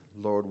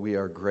Lord, we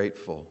are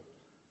grateful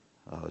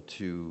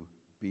to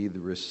be the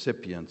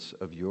recipients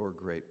of your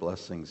great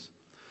blessings.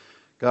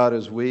 God,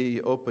 as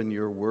we open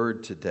your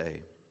word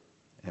today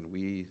and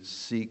we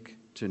seek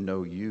to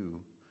know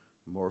you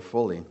more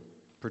fully,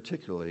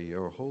 particularly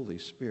your Holy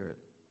Spirit,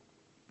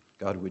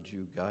 God, would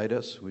you guide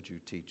us? Would you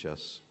teach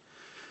us?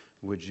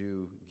 Would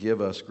you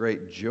give us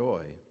great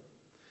joy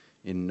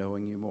in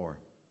knowing you more?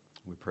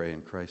 We pray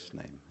in Christ's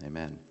name.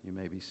 Amen. You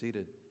may be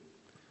seated.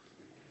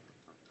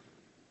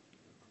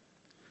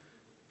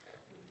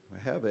 I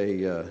have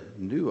a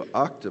new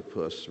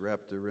octopus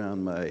wrapped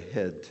around my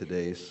head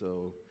today,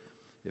 so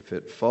if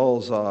it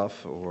falls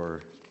off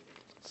or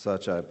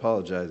such, I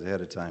apologize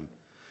ahead of time.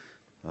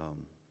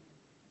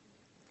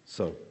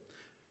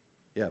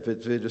 If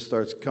it just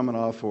starts coming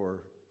off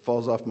or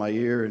falls off my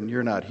ear and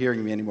you're not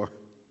hearing me anymore,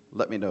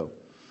 let me know.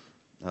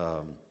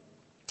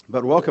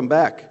 But welcome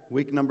back.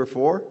 Week number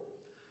 4,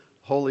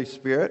 Holy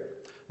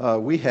Spirit.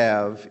 We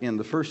have, in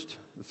the first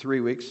 3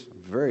 weeks,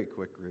 very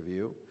quick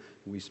review.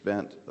 We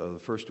spent the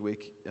first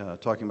week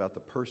talking about the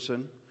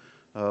person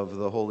of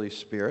the Holy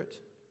Spirit,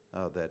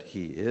 that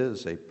he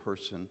is a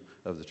person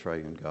of the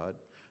triune God.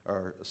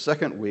 Our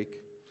second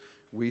week,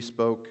 we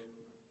spoke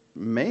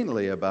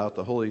mainly about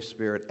the Holy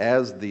Spirit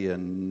as the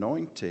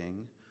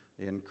anointing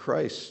in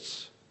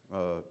Christ's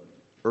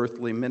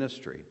earthly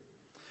ministry.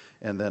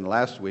 And then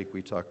last week,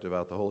 we talked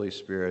about the Holy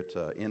Spirit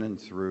in and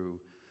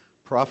through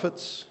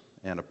prophets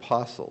and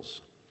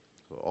apostles.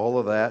 So all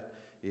of that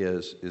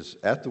is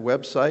at the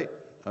website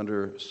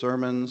under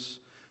sermons,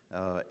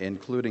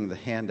 including the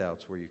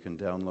handouts where you can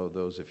download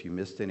those if you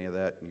missed any of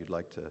that and you'd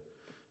like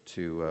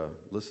to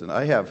listen.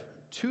 I have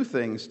 2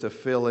 things to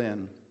fill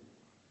in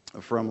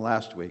from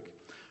last week.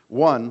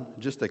 One,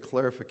 just a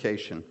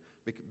clarification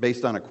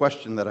based on a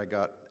question that I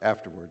got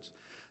afterwards.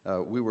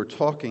 We were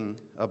talking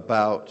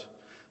about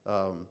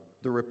the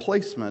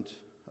replacement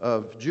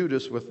of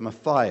Judas with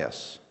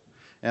Matthias.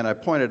 And I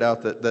pointed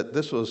out that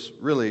this was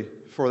really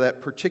for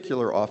that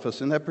particular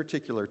office, in that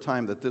particular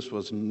time, that this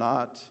was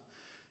not,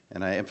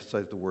 and I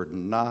emphasize the word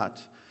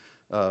not,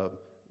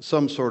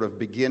 some sort of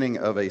beginning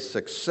of a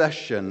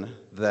succession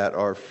that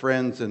our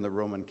friends in the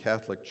Roman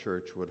Catholic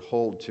Church would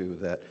hold to,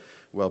 that,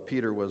 well,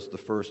 Peter was the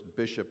first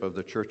bishop of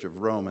the Church of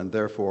Rome, and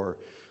therefore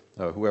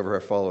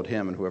whoever followed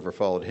him and whoever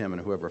followed him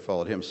and whoever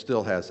followed him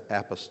still has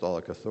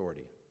apostolic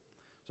authority.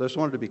 So I just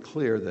wanted to be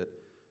clear that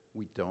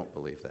we don't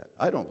believe that.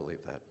 I don't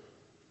believe that.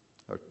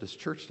 This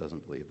church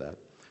doesn't believe that.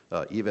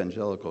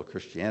 Evangelical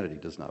Christianity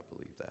does not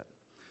believe that.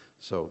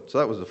 So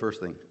that was the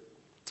first thing.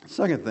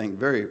 Second thing,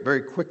 very,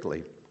 very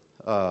quickly,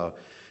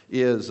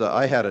 is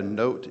I had a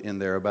note in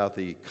there about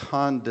the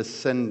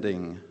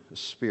condescending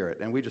spirit,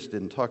 and we just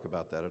didn't talk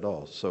about that at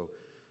all. So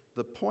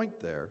the point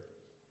there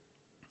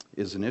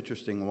is an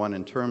interesting one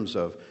in terms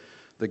of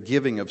the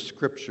giving of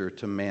Scripture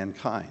to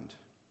mankind.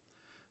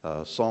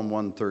 Psalm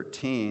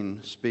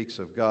 113 speaks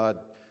of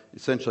God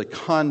essentially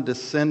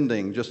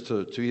condescending just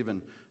to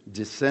even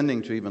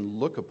descending to even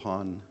look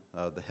upon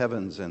the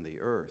heavens and the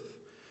earth.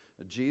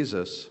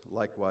 Jesus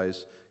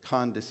likewise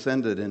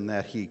condescended in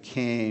that he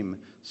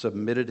came,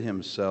 submitted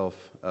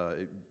himself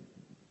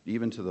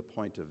even to the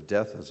point of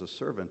death as a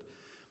servant.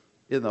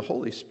 In the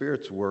Holy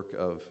Spirit's work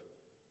of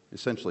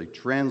essentially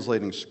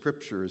translating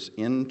scriptures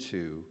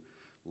into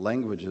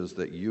languages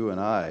that you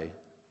and I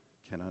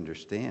can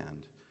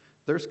understand,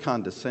 there's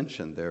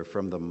condescension there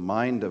from the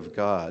mind of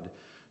God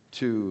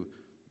to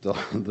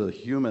the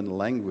human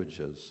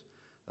languages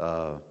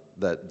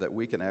that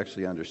we can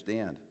actually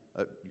understand.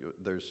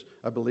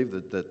 I believe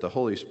that the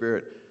Holy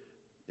Spirit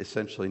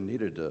essentially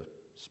needed to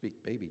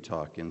speak baby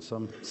talk in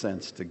some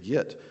sense to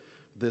get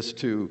this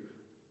to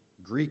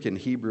Greek and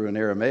Hebrew and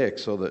Aramaic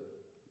so that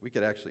we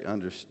could actually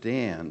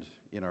understand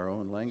in our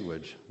own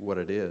language what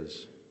it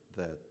is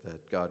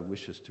that God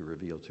wishes to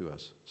reveal to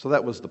us. So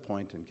that was the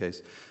point, in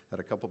case that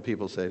a couple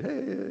people said, hey,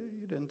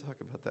 you didn't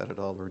talk about that at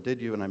all, or did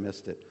you and I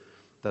missed it.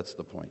 That's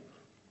the point.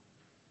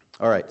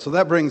 All right, so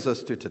that brings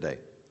us to today.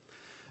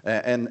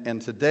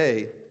 And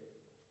today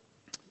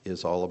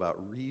is all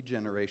about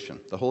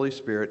regeneration, the Holy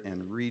Spirit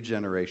and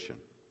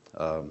regeneration.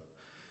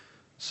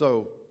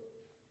 So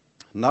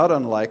not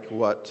unlike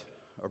what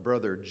our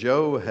brother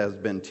Joe has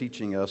been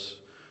teaching us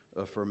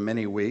for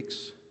many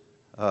weeks,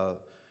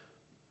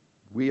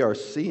 we are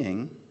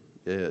seeing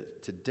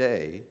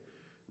today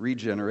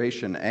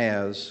regeneration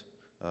as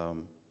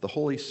the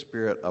Holy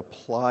Spirit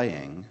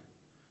applying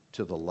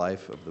to the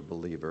life of the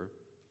believer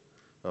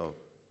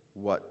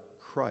what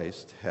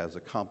Christ has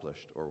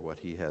accomplished, or what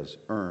he has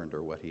earned,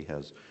 or what he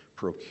has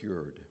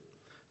procured,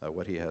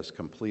 what he has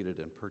completed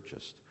and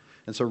purchased.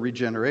 And so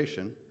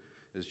regeneration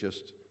is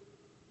just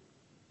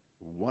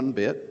one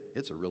bit,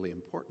 it's a really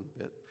important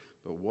bit,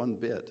 but one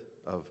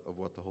bit of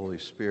what the Holy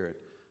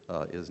Spirit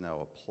is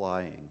now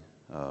applying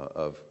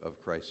of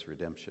Christ's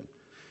redemption.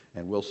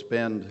 And we'll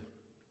spend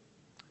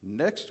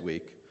next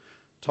week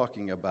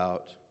talking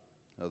about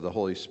the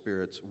Holy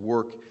Spirit's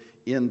work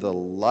in the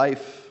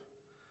life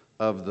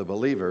of the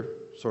believer,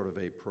 sort of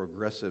a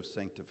progressive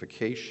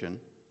sanctification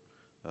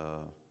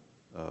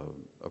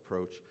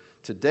approach.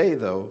 Today,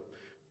 though,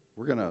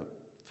 we're going to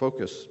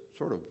focus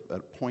sort of at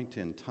a point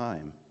in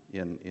time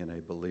in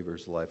a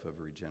believer's life of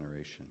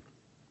regeneration.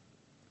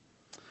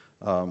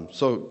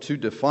 So to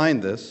define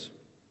this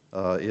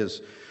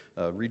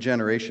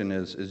regeneration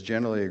is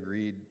generally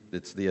agreed,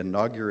 it's the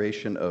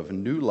inauguration of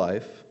new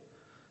life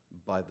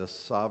by the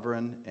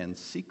sovereign and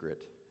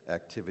secret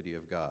activity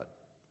of God.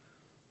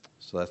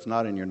 So that's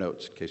not in your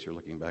notes in case you're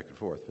looking back and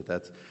forth,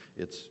 but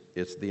it's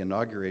the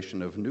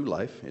inauguration of new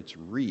life, it's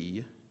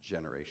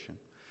regeneration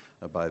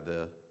by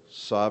the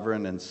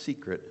sovereign and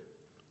secret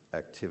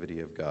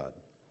activity of God.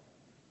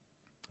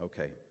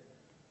 Okay.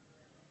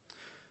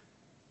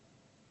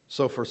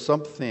 So for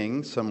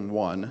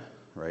someone,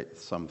 right,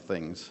 some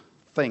things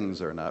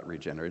are not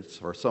regenerated.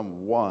 So for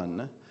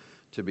someone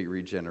to be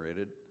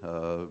regenerated,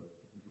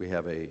 we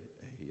have a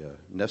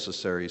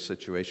necessary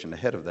situation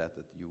ahead of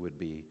that you would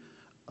be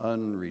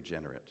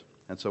unregenerate.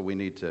 And so we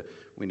need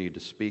to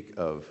speak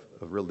of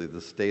really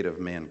the state of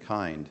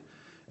mankind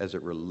as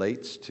it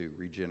relates to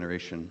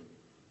regeneration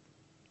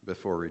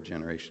before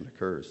regeneration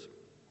occurs.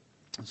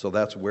 So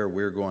that's where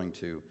we're going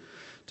to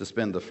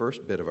spend the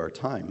first bit of our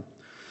time.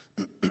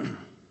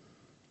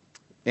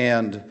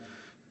 And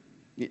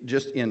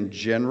just in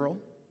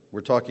general,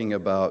 we're talking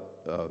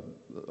about a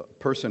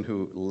person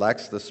who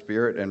lacks the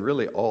Spirit and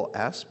really all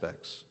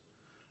aspects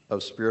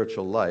of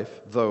spiritual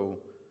life,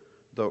 though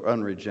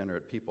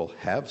unregenerate people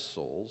have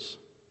souls,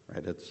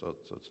 right? So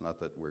it's not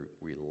that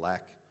we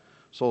lack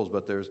souls,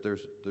 but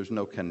there's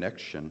no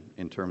connection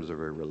in terms of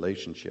a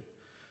relationship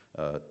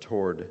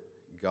toward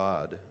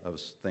God of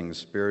things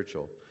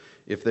spiritual.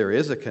 If there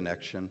is a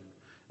connection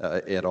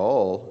at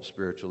all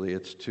spiritually,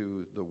 it's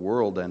to the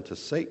world and to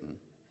Satan,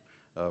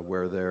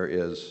 where there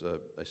is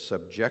a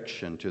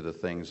subjection to the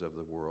things of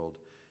the world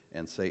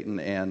and Satan,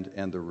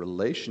 and the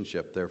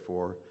relationship,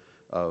 therefore,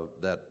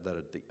 that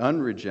the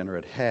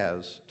unregenerate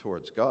has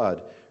towards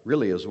God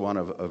really is one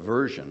of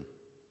aversion.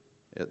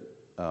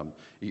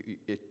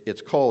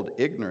 It's called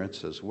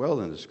ignorance as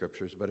well in the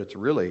Scriptures, but it's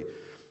really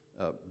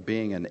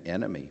being an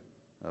enemy,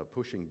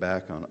 pushing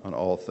back on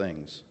all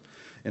things.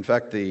 In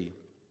fact, the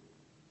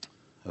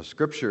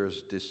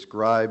Scriptures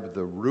describe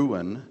the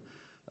ruin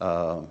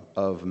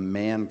of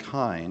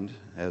mankind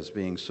as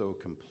being so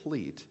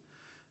complete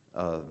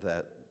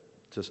that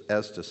just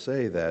as to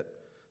say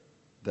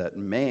that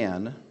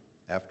man,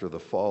 after the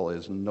fall,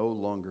 is no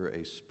longer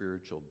a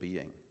spiritual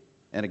being.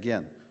 And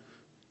again,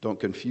 don't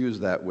confuse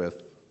that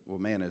with, well,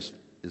 man is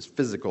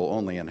physical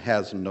only and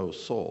has no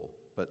soul.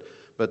 But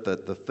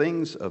that the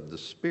things of the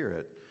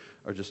Spirit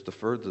are just the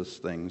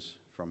furthest things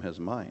from his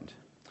mind.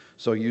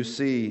 So you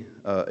see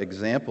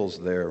examples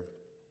there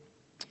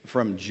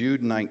from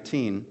Jude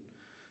 19.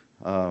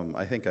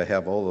 I think I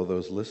have all of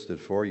those listed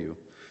for you.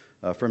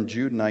 From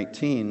Jude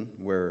 19,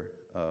 where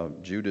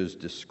Jude is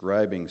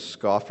describing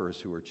scoffers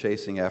who are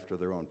chasing after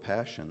their own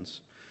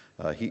passions,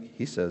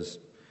 he says,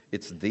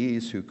 it's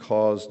these who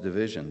cause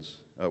divisions,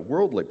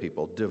 worldly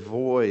people,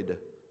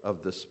 devoid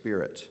of the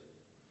Spirit.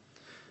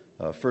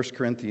 1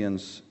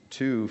 Corinthians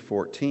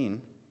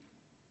 2:14,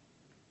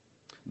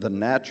 the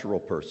natural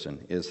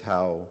person is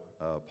how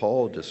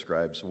Paul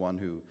describes one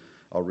who,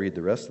 I'll read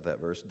the rest of that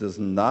verse, does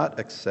not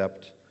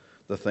accept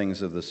the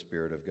things of the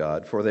Spirit of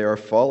God, for they are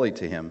folly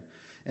to him,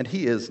 and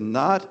he is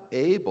not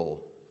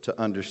able to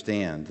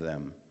understand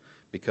them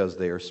because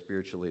they are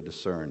spiritually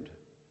discerned.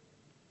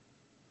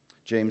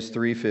 James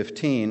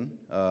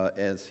 3:15,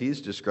 as he's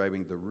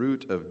describing the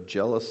root of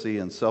jealousy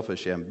and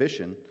selfish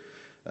ambition,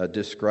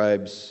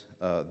 describes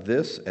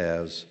this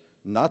as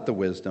not the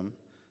wisdom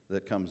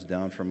that comes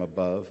down from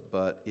above,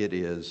 but it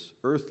is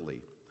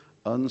earthly,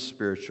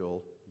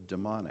 unspiritual,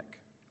 demonic.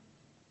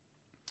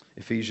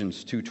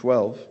 Ephesians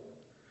 2:12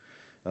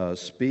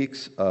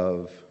 speaks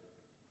of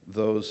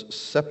those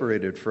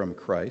separated from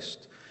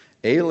Christ,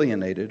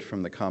 alienated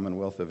from the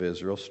commonwealth of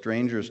Israel,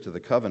 strangers to the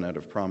covenant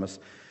of promise,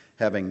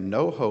 having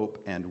no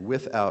hope and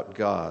without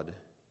God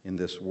in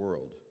this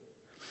world.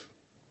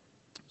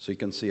 So you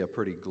can see a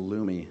pretty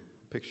gloomy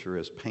picture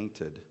is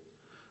painted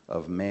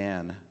of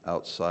man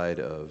outside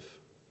of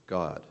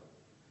God,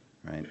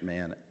 right?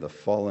 Man, the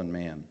fallen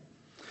man.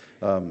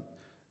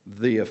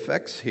 The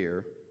effects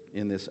here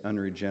in this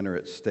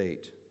unregenerate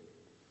state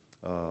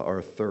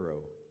are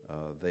thorough.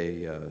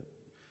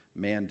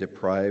 Man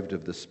deprived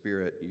of the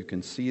Spirit, you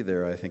can see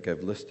there, I think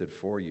I've listed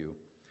for you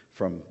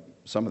from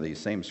some of these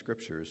same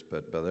scriptures,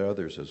 but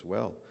others as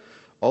well,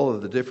 all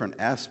of the different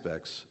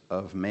aspects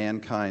of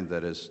mankind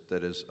that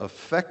is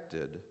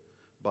affected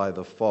by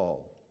the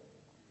fall.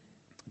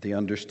 The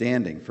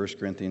understanding, 1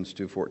 Corinthians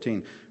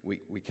 2:14,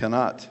 we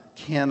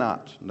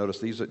cannot, notice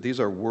these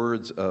are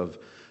words of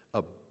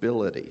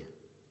ability.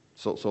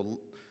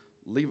 So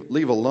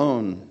leave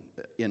alone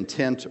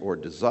intent or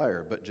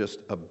desire, but just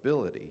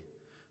ability.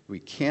 We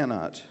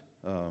cannot,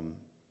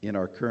 in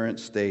our current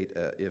state,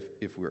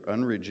 if we're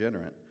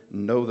unregenerate,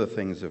 know the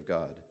things of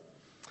God.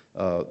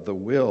 The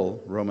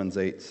will, Romans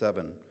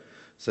 8:7,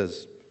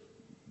 says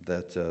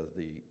that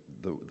the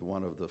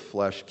one of the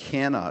flesh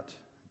cannot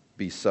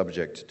be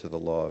subject to the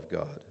law of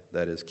God.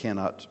 That is,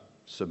 cannot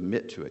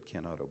submit to it,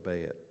 cannot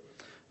obey it.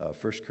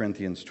 1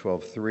 Corinthians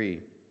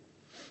 12:3,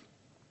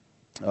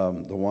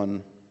 the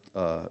one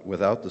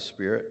without the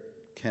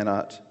Spirit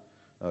cannot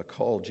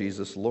call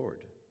Jesus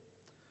Lord.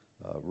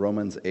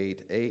 Romans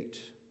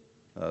 8:8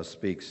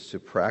 speaks to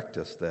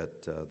practice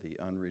that the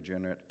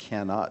unregenerate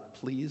cannot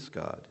please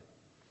God.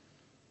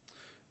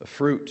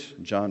 Fruit,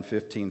 John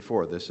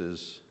 15:4. This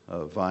is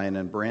vine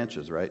and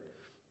branches, right?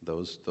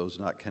 Those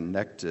not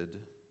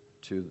connected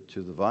to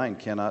the vine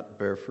cannot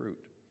bear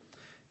fruit.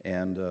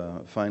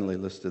 And finally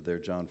listed there,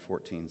 John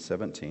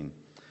 14:17,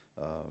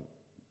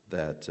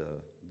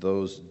 that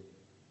those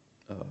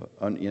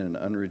in an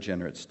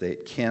unregenerate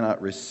state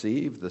cannot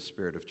receive the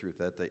Spirit of truth.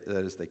 That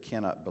is, they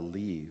cannot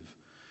believe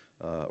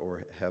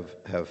or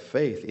have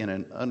faith in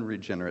an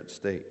unregenerate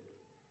state.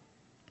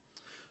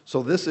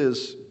 So this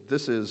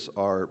is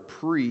our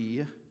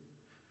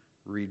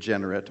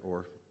pre-regenerate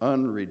or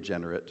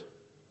unregenerate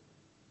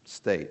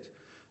state.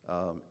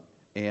 So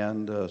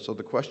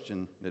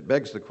it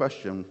begs the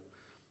question,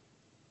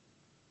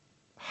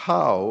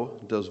 how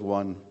does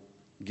one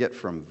get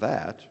from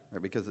that,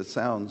 right? Because it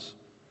sounds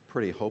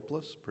pretty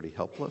hopeless, pretty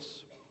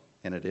helpless,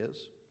 and it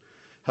is.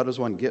 How does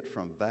one get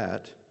from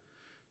that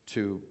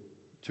to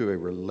a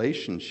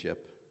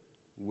relationship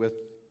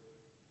with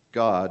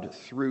God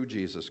through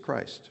Jesus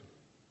Christ?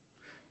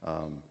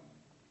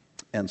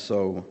 And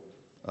so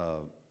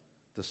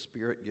the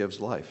Spirit gives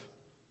life.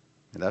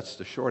 And that's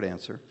the short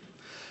answer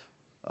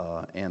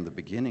and the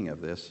beginning of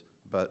this.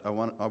 But I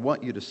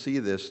want you to see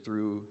this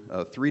through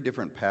 3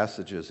 different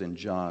passages in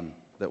John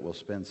that we'll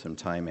spend some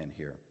time in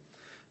here.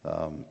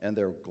 And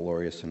they're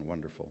glorious and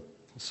wonderful.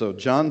 So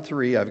John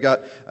 3, I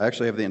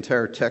actually have the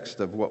entire text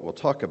of what we'll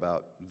talk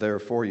about there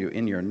for you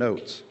in your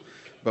notes.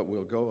 But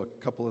we'll go a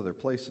couple other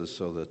places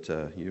so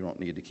that you don't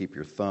need to keep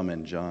your thumb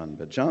in John.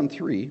 But John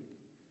 3,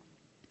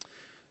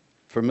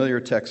 familiar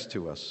text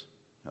to us,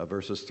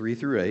 verses 3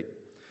 through 8.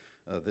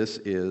 This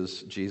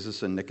is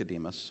Jesus and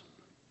Nicodemus.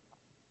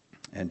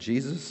 And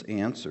Jesus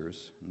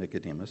answers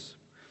Nicodemus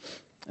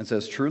and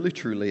says, "Truly,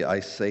 truly, I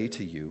say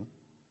to you,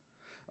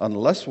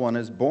 unless one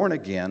is born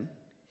again,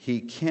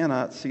 he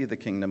cannot see the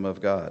kingdom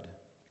of God."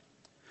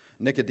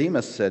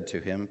 Nicodemus said to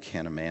him,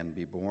 "Can a man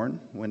be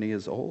born when he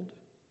is old?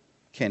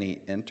 Can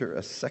he enter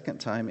a second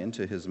time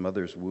into his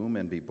mother's womb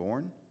and be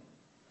born?"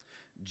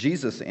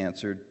 Jesus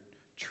answered,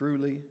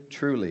 "Truly,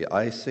 truly,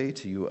 I say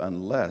to you,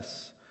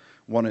 unless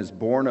one is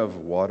born of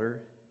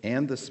water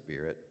and the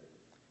Spirit,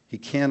 he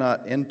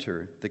cannot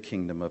enter the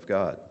kingdom of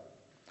God.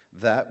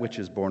 That which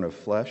is born of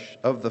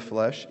the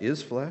flesh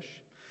is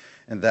flesh,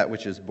 and that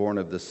which is born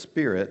of the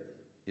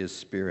Spirit is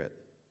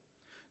spirit.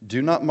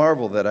 Do not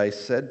marvel that I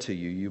said to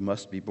you, you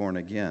must be born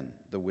again.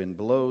 The wind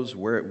blows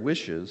where it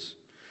wishes,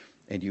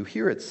 and you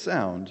hear its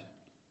sound,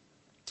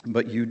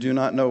 but you do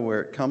not know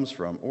where it comes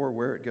from or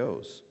where it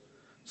goes.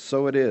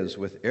 So it is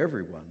with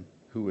everyone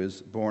who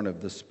is born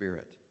of the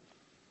Spirit."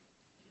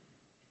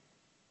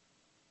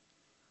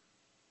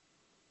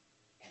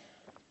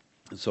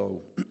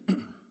 So,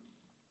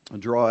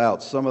 draw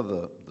out some of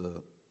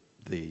the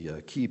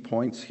key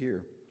points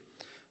here.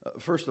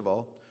 First of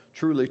all,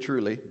 truly,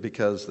 truly,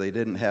 because they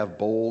didn't have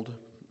bold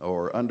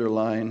or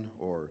underline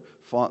or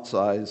font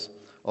size,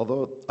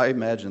 although I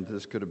imagine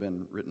this could have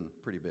been written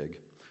pretty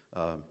big.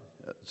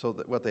 So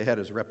that what they had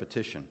is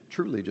repetition.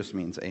 Truly just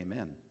means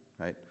amen,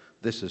 right?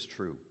 This is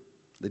true.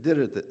 They did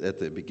it at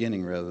the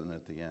beginning rather than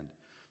at the end,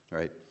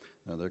 right?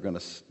 Now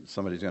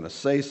somebody's going to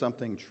say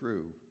something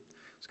true.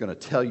 It's going to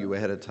tell you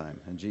ahead of time.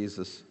 And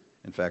Jesus,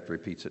 in fact,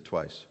 repeats it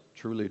twice.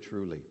 Truly,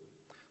 truly.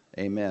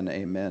 Amen,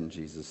 amen,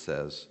 Jesus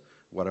says.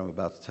 What I'm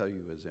about to tell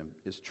you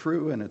is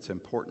true, and it's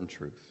important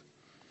truth.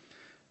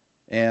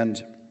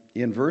 And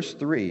in verse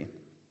 3,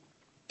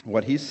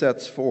 what he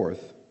sets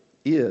forth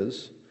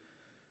is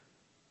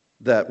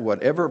that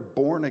whatever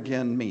born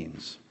again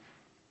means,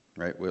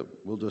 right?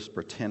 We'll just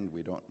pretend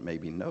we don't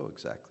maybe know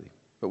exactly.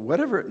 But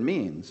whatever it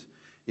means,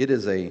 it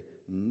is a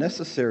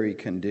necessary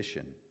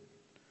condition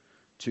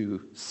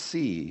to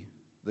see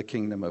the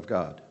kingdom of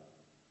God.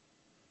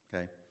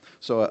 Okay?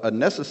 So a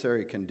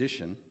necessary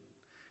condition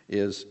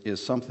is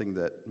something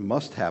that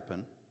must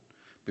happen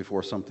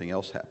before something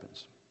else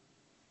happens.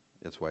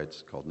 That's why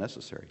it's called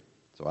necessary.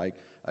 So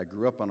I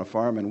grew up on a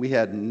farm, and we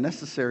had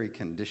necessary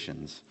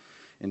conditions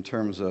in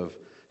terms of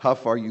how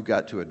far you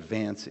got to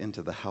advance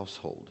into the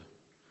household.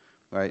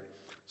 Right?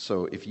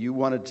 So if you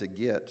wanted to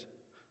get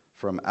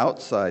from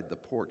outside the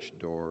porch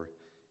door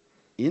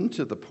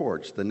into the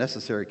porch, the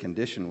necessary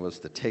condition was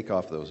to take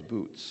off those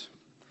boots.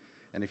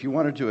 And if you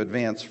wanted to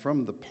advance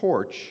from the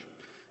porch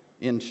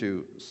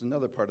into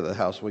another part of the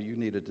house, well, you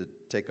needed to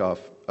take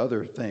off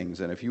other things.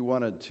 And if you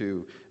wanted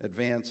to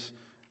advance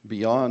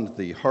beyond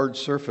the hard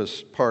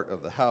surface part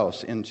of the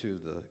house into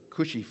the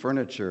cushy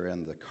furniture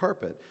and the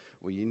carpet,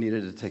 well, you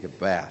needed to take a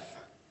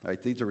bath.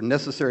 Right? These are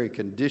necessary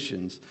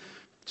conditions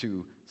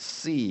to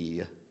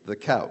see the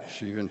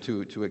couch, even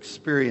to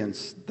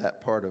experience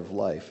that part of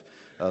life.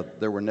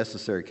 There were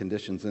necessary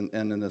conditions, and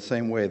in the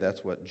same way,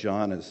 that's what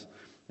Jesus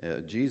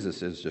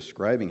is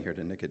describing here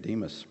to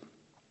Nicodemus,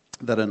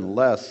 that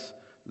unless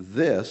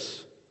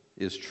this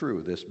is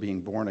true, this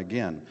being born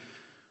again,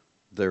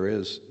 there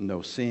is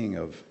no seeing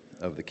of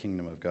the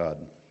kingdom of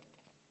God.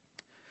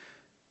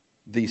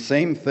 The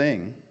same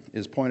thing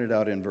is pointed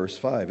out in verse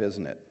 5,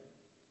 isn't it?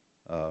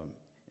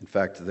 In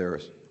fact,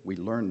 we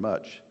learn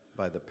much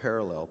by the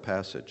parallel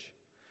passage,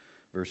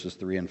 verses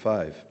 3 and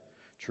 5.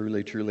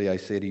 Truly, truly, I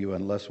say to you,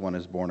 unless one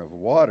is born of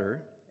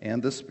water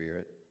and the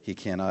Spirit, he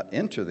cannot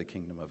enter the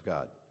kingdom of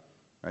God.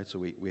 Right? So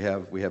we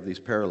have these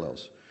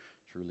parallels.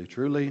 Truly,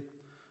 truly,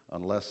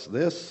 unless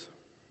this,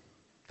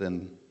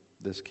 then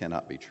this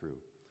cannot be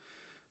true.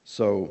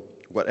 So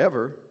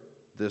whatever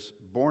this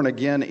born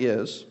again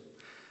is,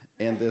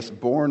 and this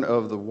born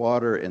of the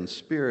water and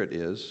Spirit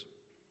is,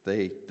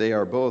 they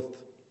are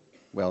both,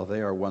 well,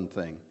 they are one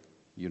thing.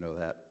 You know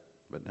that.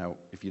 But now,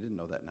 if you didn't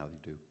know that, now you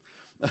do.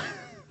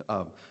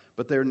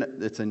 But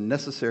it's a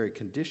necessary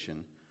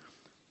condition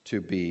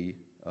to be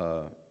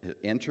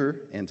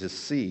enter and to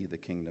see the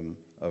kingdom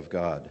of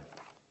God.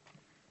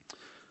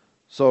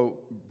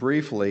 So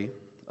briefly,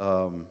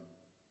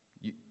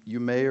 you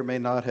may or may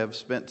not have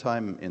spent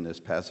time in this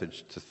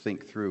passage to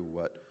think through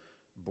what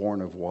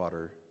born of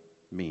water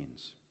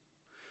means.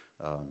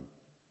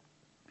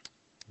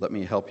 Let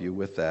me help you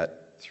with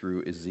that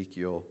through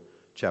Ezekiel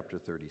chapter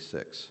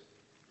 36.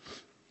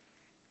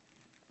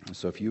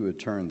 So if you would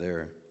turn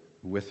there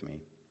with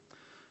me.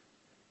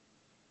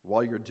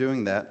 While you're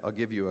doing that, I'll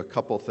give you a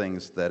couple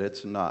things that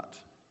it's not.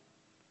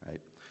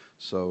 Right?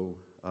 So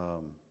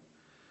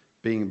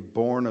being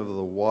born of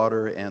the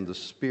water and the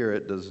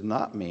Spirit does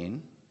not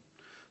mean,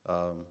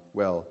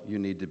 you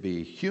need to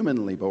be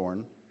humanly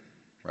born,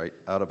 right,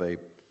 out of a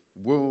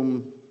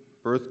womb,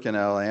 birth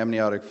canal,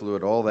 amniotic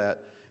fluid, all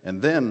that,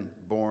 and then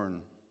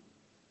born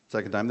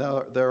second time.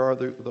 Now, there are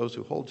those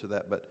who hold to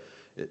that, but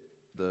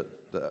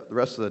the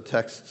rest of the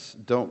texts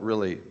don't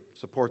really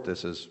support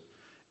this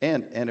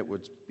and it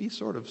would be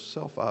sort of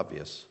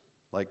self-obvious.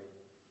 Like,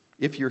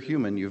 if you're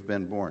human, you've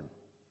been born,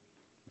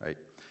 right?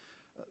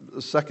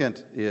 The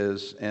second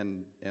is,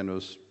 and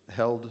was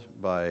held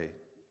by,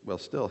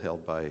 still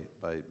held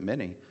by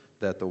many,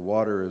 that the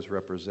water is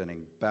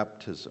representing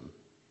baptism.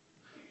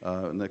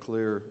 And the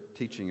clear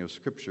teaching of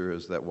Scripture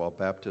is that while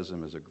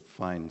baptism is a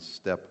fine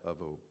step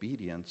of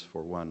obedience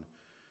for one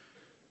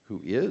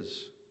who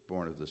is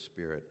born of the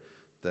Spirit,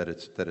 that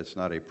it's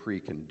not a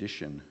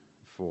precondition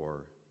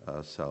for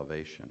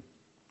salvation.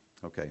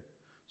 Okay,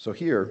 so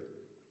here,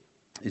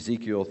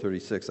 Ezekiel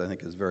 36, I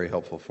think, is very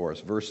helpful for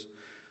us. Verse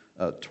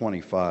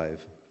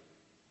 25.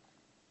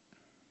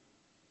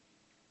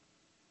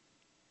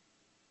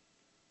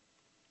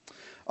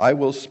 I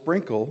will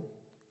sprinkle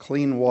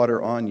clean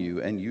water on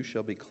you, and you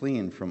shall be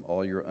clean from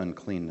all your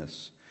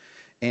uncleanness,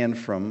 and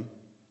from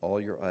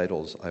all your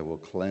idols I will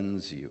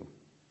cleanse you.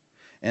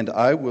 And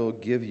I will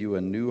give you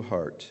a new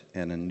heart,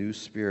 and a new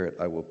spirit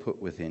I will put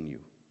within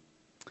you.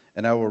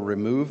 And I will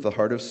remove the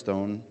heart of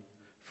stone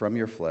from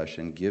your flesh,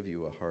 and give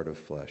you a heart of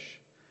flesh.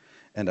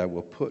 And I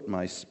will put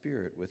my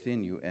spirit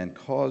within you, and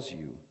cause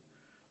you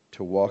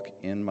to walk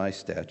in my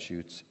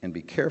statutes, and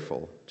be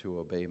careful to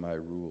obey my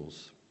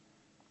rules.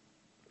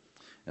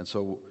 And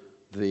so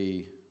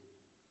the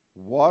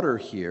water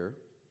here,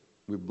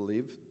 we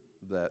believe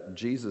that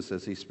Jesus,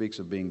 as he speaks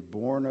of being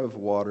born of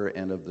water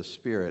and of the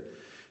Spirit,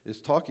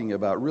 is talking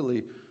about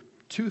really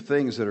two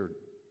things that are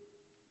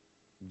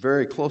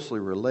very closely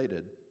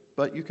related,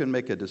 but you can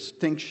make a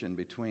distinction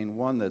between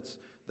one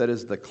that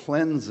is the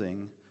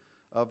cleansing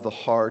of the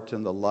heart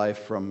and the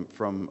life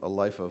from a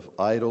life of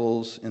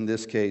idols, in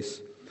this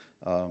case,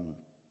 and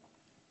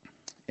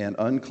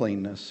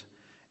uncleanness,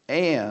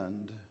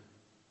 and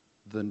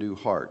the new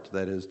heart,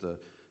 that is the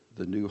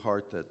new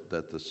heart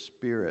that the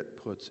Spirit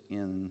puts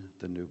in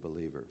the new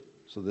believer.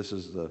 So this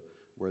is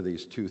where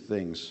these two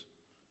things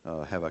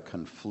have a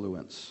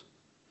confluence.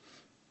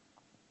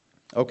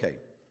 Okay,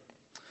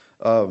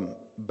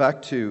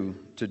 back to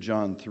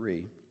John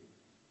 3.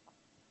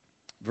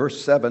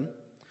 Verse 7,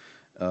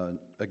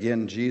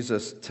 again,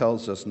 Jesus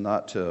tells us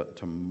not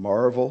to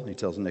marvel. He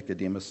tells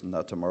Nicodemus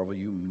not to marvel.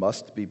 You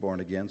must be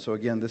born again. So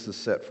again, this is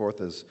set forth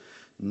as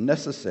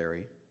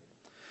necessary.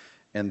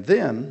 And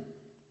then,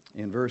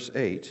 in verse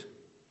 8,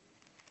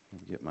 I'll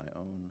get my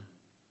own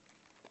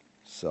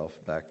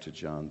self back to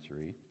John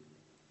 3.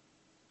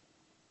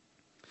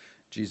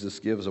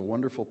 Jesus gives a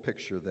wonderful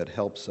picture that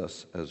helps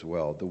us as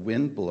well. The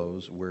wind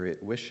blows where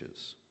it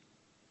wishes.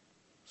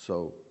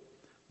 So,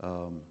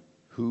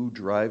 who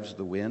drives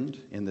the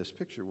wind in this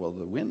picture? Well,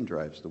 the wind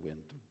drives the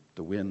wind.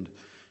 The wind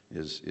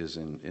is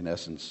in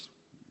essence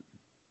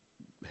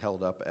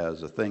held up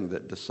as a thing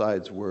that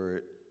decides where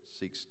it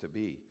seeks to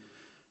be.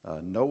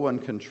 No one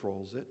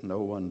controls it. No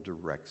one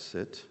directs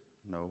it.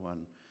 No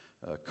one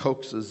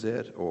coaxes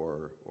it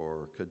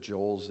or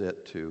cajoles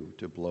it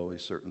to blow a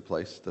certain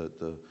place.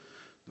 The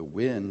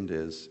wind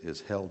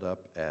is held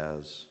up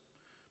as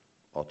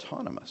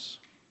autonomous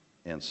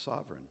and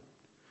sovereign.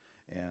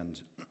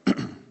 And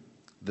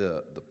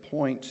the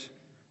point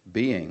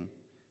being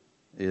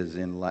is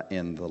in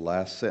the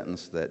last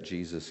sentence that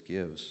Jesus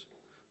gives.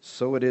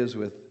 So it is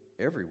with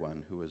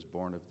everyone who is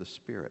born of the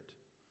Spirit,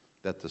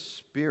 that the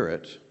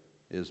Spirit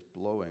is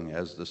blowing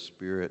as the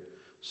Spirit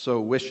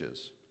so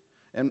wishes.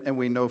 And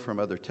we know from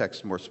other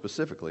texts more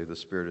specifically, the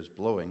Spirit is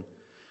blowing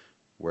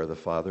where the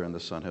Father and the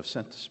Son have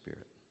sent the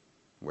Spirit,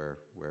 where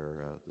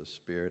the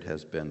Spirit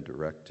has been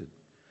directed.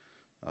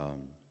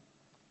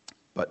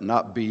 But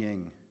not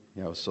being,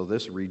 so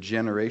this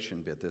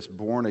regeneration bit, this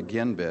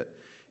born-again bit,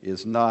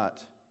 is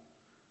not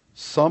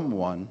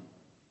someone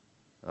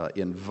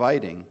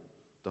inviting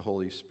the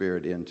Holy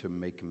Spirit in to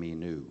make me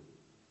new,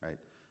 right?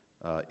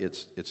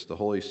 It's the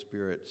Holy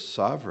Spirit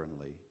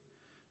sovereignly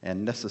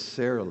and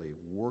necessarily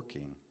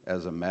working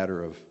as a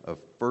matter of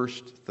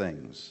first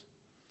things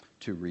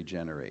to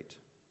regenerate.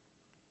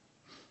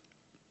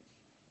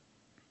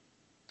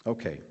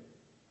 Okay.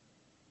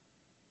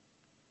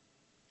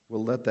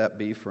 We'll let that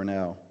be for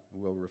now.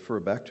 We'll refer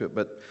back to it.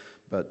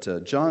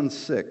 But John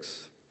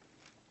 6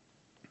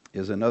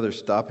 is another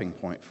stopping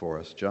point for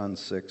us. John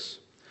 6,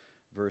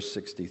 verse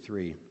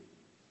 63.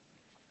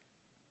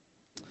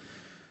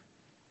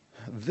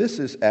 This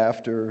is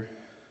after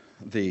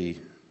the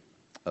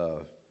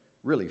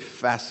really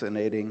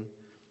fascinating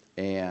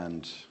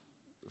and,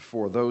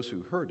 for those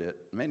who heard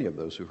it, many of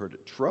those who heard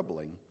it,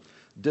 troubling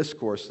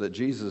discourse that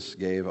Jesus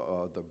gave,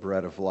 the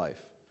bread of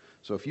life.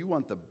 So if you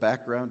want the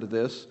background to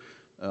this,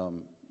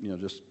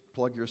 just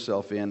plug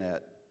yourself in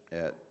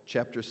at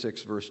chapter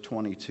 6, verse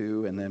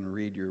 22, and then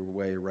read your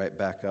way right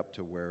back up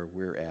to where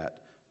we're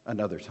at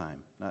another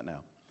time, not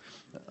now.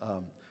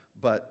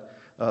 But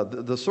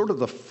the sort of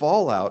the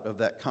fallout of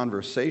that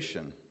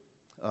conversation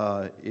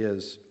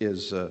is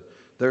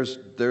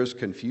there's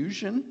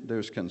confusion,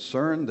 there's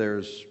concern,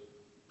 there's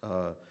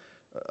a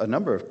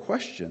number of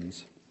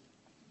questions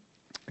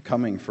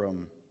coming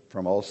from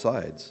all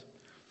sides.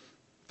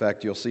 In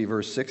fact, you'll see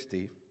verse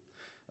 60.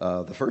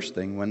 The first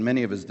thing, when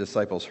many of his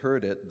disciples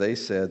heard it, they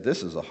said,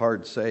 "This is a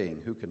hard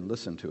saying. Who can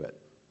listen to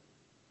it?"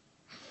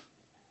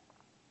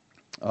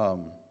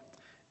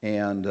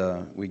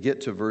 We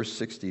get to verse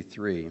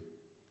 63,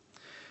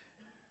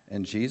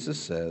 and Jesus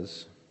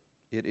says,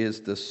 "It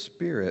is the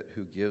Spirit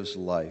who gives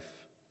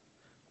life.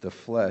 The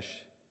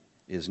flesh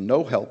is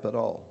no help at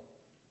all."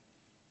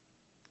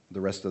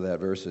 The rest of that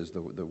verse is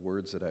the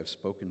words that I've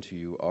spoken to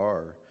you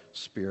are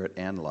spirit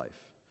and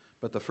life.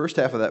 But the first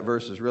half of that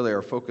verse is really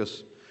our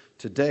focus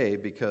today,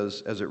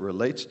 because as it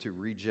relates to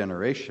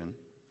regeneration,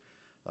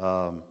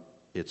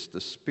 it's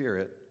the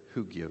Spirit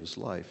who gives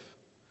life.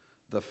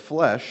 The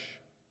flesh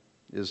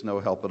is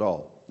no help at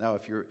all. Now,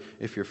 if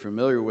you're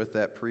familiar with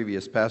that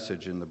previous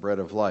passage in the bread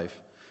of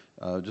life,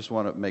 just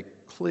want to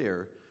make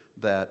clear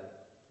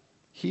that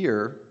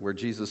here, where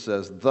Jesus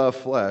says the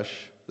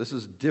flesh, this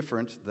is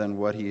different than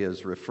what he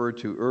has referred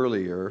to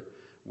earlier,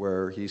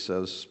 where he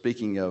says,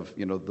 speaking of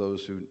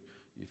those who,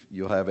 if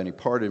you'll have any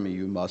part in me,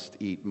 you must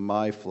eat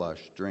my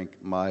flesh,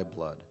 drink my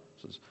blood.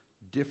 So it's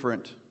a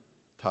different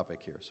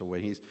topic here. So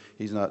when he's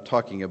not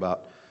talking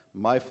about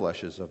my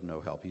flesh is of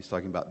no help. He's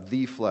talking about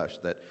the flesh,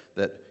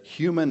 that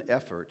human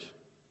effort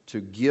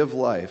to give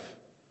life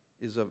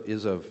is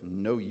of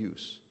no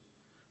use.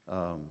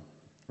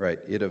 Right?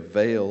 It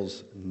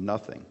avails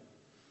nothing.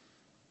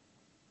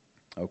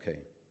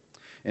 Okay.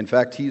 In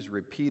fact, he's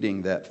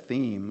repeating that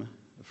theme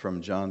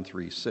from John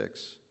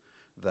 3:6,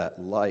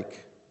 that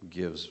like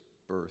gives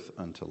birth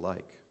unto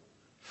like.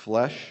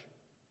 Flesh,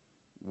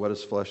 what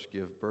does flesh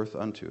give birth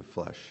unto?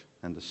 Flesh.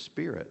 And the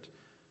Spirit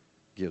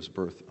gives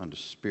birth unto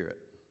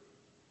spirit.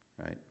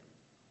 Right?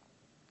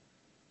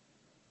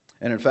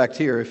 And in fact,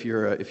 here, if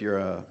you're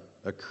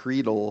a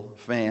creedal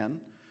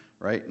fan,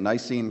 right?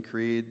 Nicene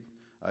Creed,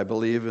 I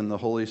believe in the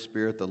Holy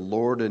Spirit, the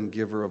Lord and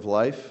giver of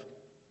life.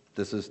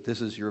 This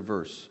is your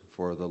verse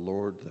for the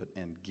Lord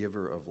and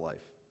giver of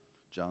life.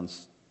 John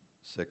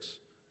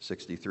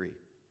 6:63.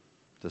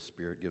 The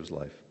Spirit gives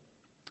life.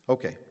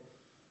 Okay.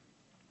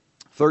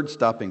 Third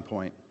stopping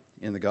point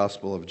in the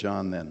Gospel of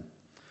John then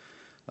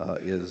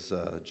is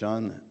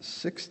John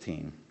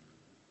 16.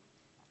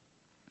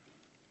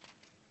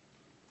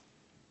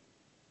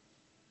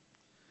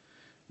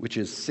 Which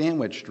is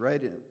sandwiched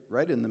right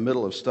in the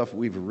middle of stuff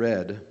we've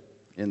read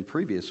in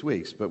previous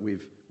weeks, but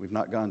we've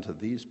not gone to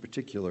these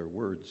particular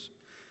words.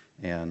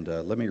 And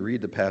let me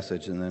read the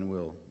passage, and then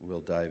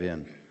we'll dive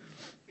in.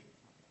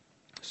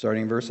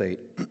 Starting verse 8.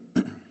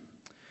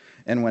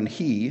 And when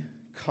he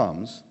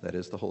comes, that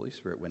is the Holy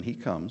Spirit, when he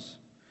comes,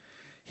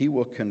 he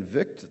will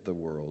convict the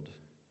world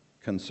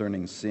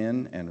concerning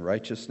sin and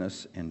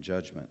righteousness and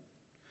judgment.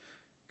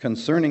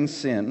 Concerning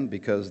sin,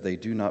 because they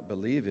do not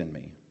believe in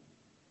me.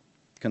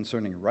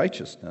 Concerning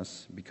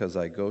righteousness, because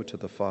I go to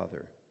the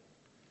Father,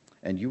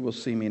 and you will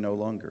see me no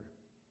longer.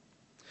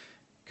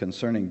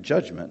 Concerning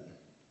judgment,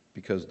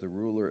 because the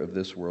ruler of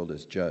this world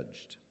is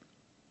judged.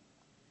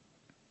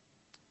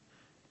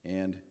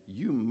 And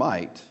you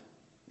might,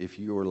 if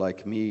you were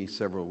like me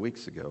several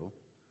weeks ago,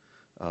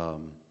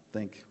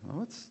 think, well,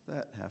 what's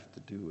that have to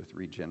do with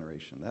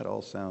regeneration? That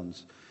all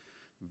sounds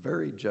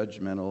very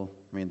judgmental.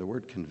 I mean, the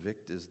word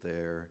convict is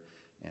there,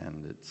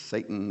 and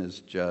Satan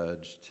is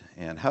judged.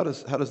 And how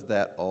does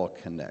that all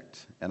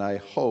connect? And I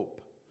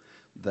hope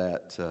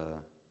that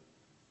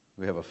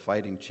we have a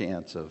fighting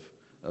chance of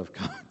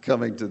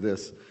coming to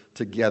this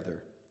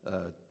together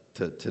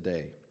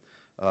today.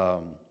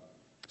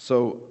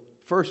 So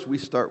first we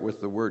start with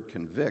the word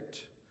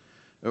convict,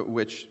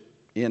 which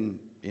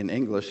in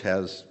English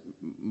has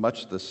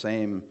much the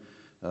same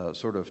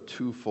sort of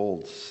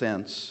twofold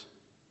sense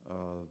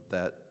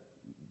that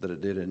it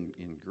did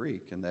in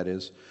Greek, and that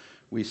is,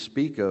 we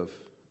speak of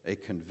a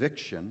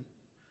conviction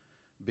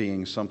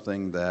being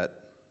something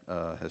that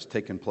has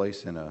taken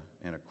place in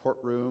a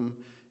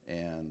courtroom,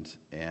 and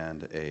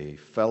a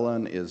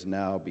felon is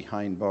now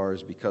behind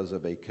bars because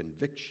of a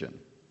conviction,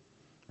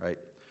 right?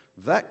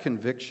 That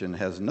conviction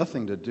has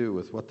nothing to do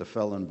with what the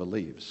felon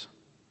believes,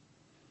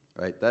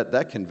 right?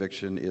 That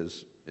conviction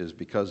is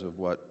because of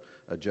what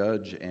a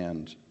judge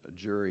and a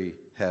jury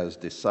has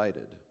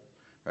decided,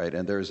 right?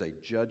 And there's a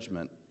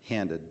judgment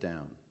handed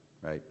down,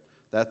 right?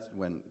 That's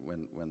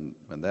when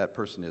that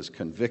person is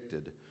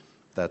convicted,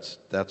 that's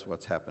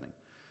what's happening.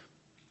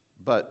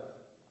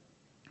 But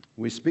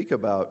we speak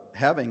about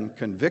having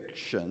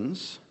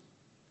convictions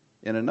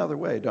in another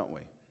way, don't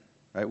we?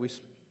 Right?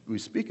 We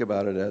speak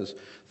about it as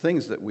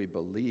things that we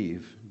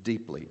believe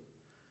deeply,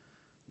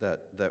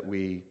 that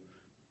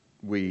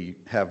we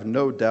have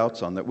no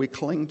doubts on, that we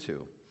cling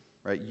to.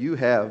 Right? You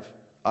have,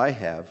 I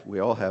have, we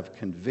all have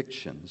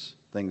convictions,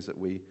 things that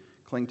we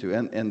cling to.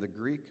 And the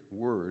Greek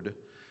word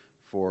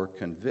for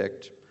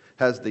convict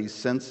has these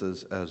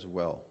senses as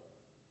well,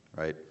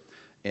 right?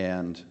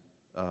 And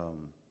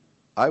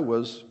I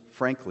was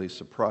frankly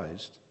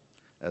surprised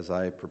as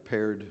I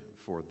prepared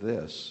for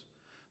this,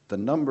 the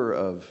number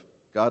of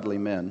godly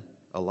men,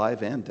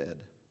 alive and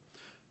dead,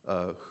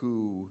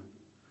 who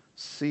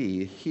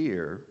see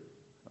here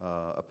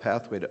a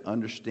pathway to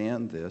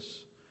understand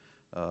this,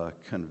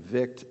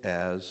 convict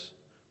as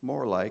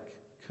more like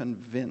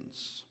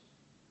convince,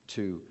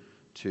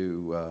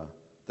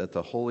 that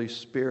the Holy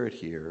Spirit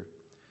here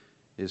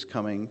is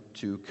coming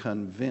to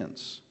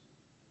convince,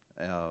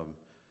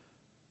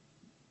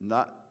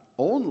 not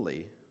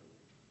only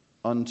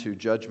unto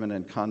judgment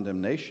and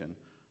condemnation,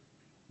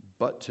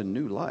 but to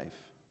new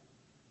life,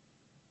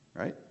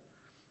 right?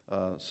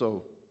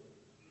 So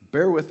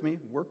bear with me,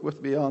 work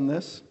with me on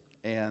this,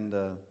 and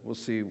we'll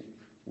see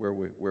where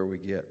we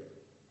get.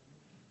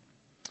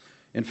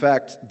 In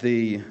fact,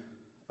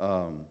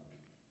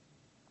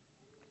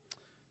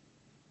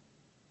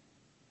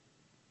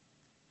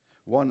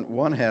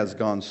 one has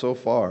gone so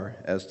far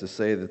as to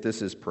say that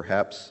this is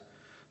perhaps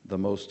the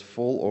most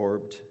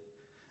full-orbed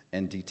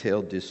and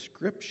detailed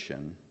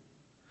description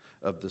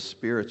of the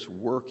Spirit's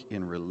work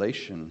in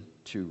relation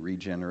to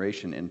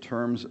regeneration in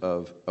terms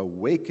of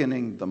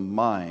awakening the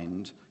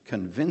mind,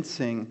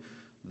 convincing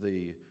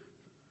the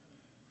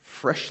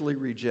freshly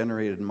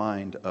regenerated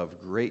mind of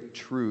great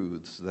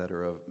truths that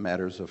are of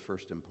matters of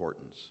first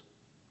importance.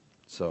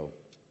 So,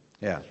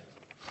 yeah.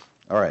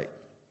 All right.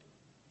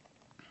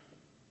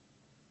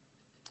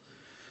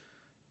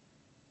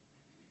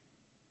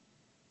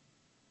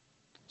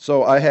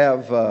 So I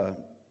have,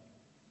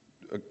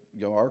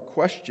 our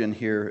question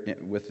here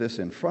with this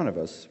in front of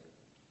us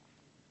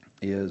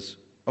is,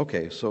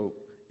 okay, so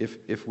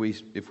if we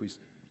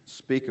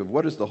speak of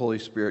what is the Holy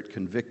Spirit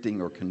convicting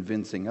or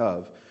convincing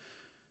of,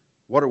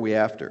 what are we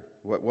after?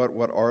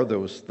 What are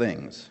those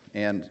things?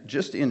 And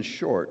just in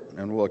short,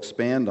 and we'll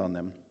expand on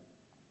them,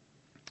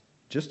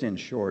 just in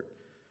short,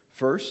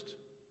 first,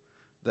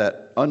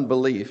 that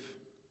unbelief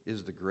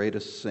is the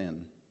greatest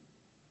sin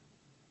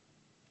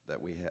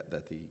that we have,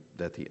 that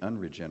the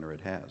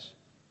unregenerate has.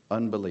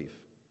 Unbelief.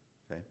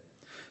 Okay.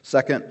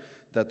 Second,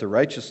 that the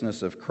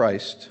righteousness of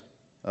Christ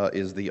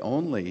is the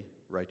only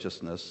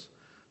righteousness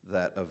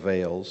that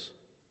avails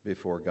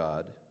before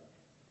God,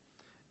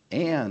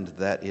 and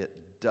that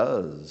it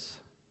does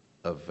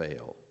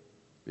avail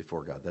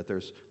before God. That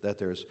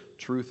there's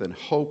truth and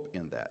hope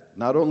in that.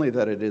 Not only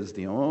that it is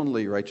the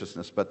only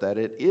righteousness, but that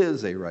it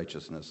is a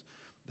righteousness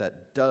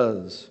that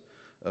does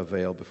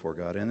avail before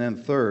God. And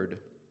then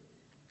third,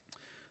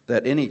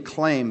 that any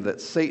claim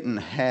that Satan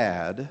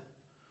had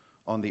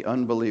on the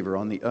unbeliever,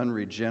 on the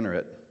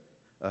unregenerate,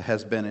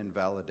 has been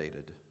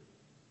invalidated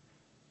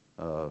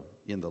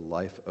in the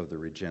life of the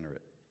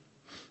regenerate.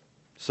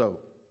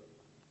 So,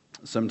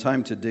 some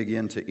time to dig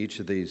into each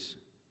of these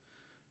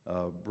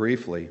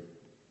briefly.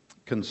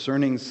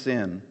 Concerning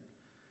sin,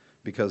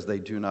 because they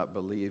do not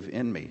believe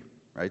in me.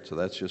 Right? So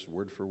that's just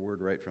word for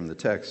word right from the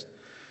text.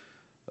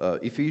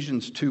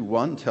 Ephesians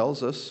 2:1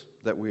 tells us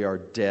that we are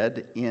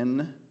dead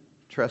in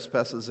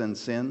trespasses and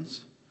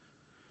sins.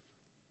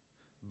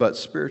 But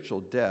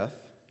spiritual death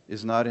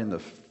is not in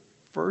the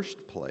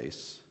first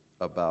place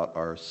about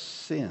our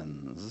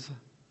sins.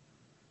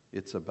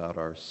 It's about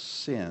our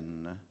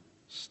sin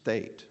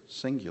state,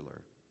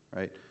 singular,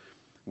 right?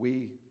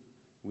 We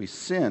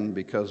sin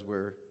because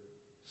we're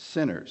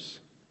sinners,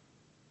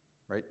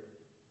 right?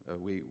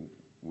 We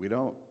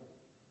don't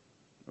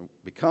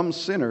become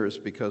sinners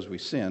because we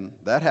sin.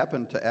 That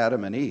happened to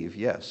Adam and Eve,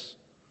 yes.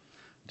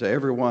 To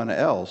everyone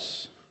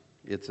else,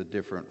 it's a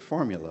different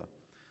formula,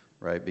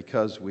 right?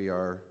 Because we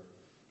are,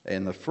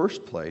 in the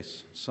first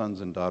place, sons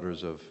and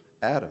daughters of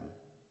Adam,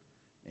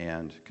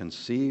 and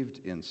conceived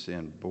in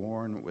sin,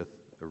 born with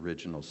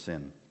original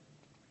sin.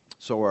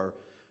 So our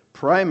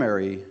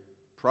primary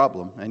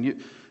problem,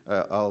 and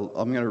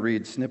I'm going to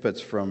read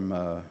snippets from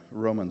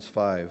Romans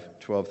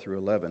 5:12 through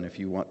 11 if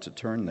you want to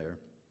turn there.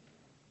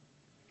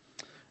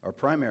 Our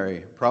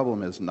primary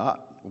problem is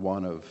not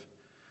one of,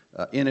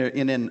 in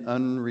an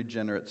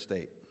unregenerate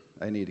state.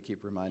 I need to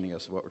keep reminding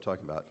us of what we're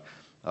talking about.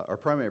 Our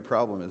primary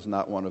problem is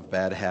not one of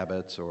bad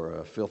habits or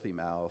a filthy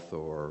mouth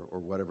or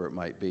whatever it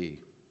might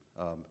be.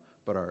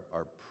 But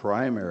our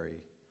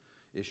primary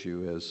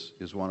issue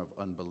is one of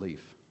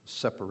unbelief,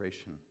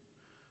 separation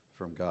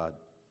from God.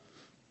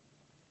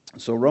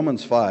 So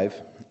Romans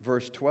 5,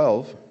 verse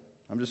 12,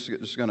 I'm just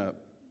going to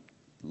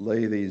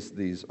lay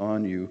these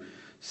on you.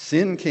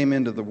 Sin came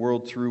into the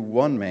world through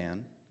one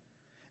man,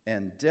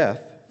 and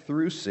death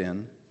through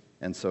sin,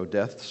 and so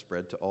death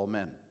spread to all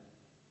men.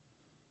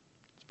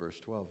 It's verse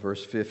 12.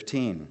 Verse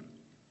 15,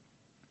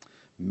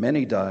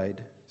 many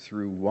died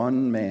through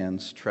one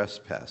man's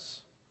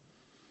trespass.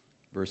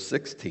 Verse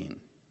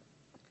 16,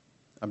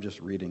 I'm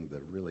just reading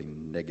the really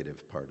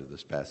negative part of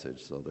this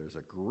passage, so there's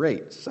a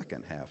great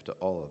second half to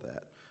all of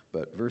that.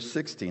 But verse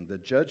 16, the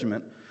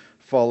judgment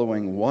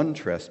following one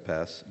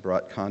trespass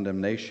brought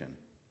condemnation.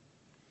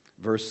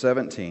 Verse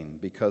 17,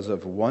 because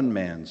of one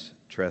man's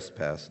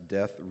trespass,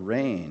 death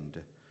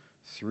reigned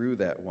through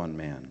that one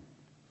man.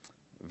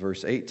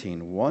 Verse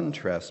 18, one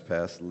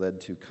trespass led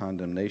to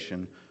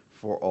condemnation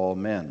for all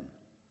men.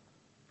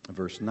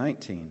 Verse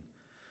 19,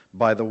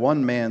 by the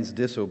one man's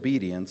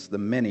disobedience, the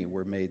many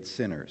were made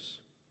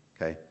sinners.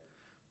 Okay?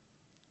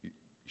 You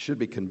should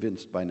be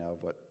convinced by now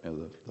of what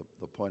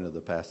the point of the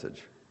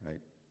passage,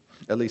 right?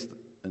 At least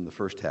in the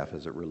first half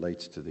as it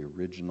relates to the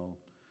original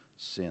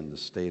sin, the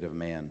state of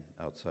man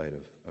outside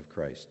of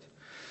Christ.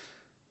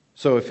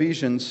 So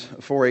Ephesians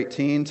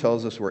 4:18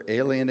 tells us we're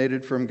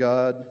alienated from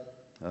God.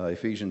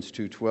 Ephesians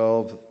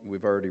 2:12,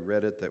 we've already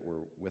read it, that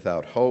we're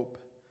without hope.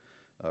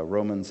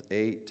 Romans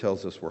 8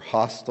 tells us we're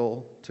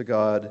hostile to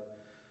God.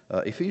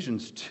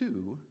 Ephesians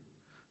 2,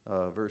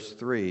 verse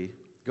 3,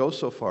 goes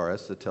so far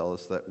as to tell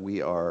us that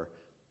we are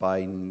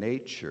by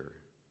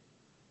nature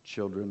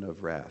children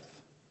of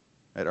wrath.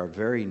 At our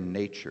very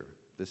nature,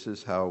 this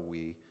is how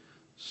we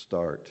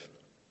start.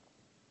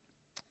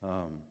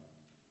 And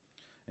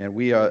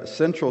we are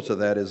central to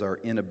that is our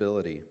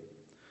inability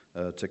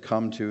to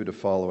come to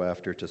follow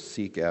after, to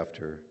seek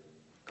after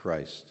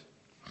Christ.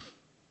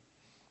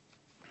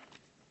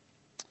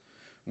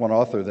 One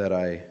author that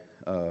I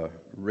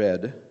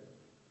read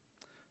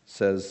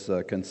says,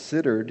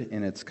 considered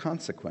in its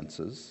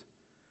consequences,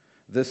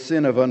 this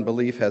sin of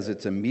unbelief has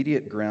its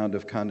immediate ground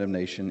of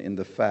condemnation in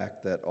the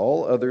fact that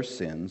all other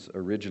sins,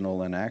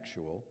 original and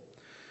actual,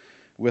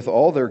 with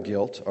all their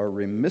guilt, are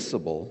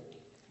remissible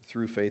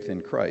through faith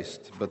in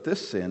Christ. But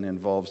this sin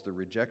involves the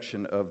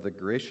rejection of the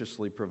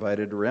graciously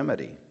provided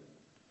remedy.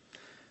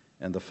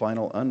 And the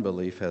final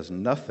unbelief has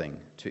nothing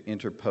to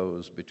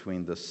interpose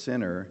between the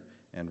sinner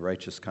and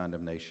righteous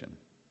condemnation.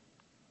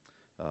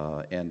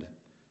 And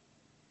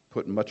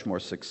put much more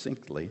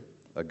succinctly,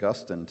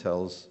 Augustine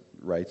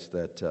writes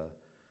that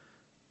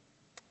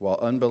while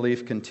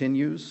unbelief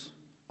continues,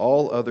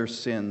 all other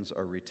sins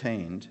are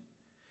retained,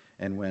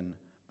 and when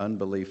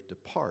unbelief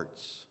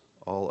departs,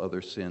 all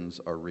other sins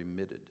are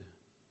remitted.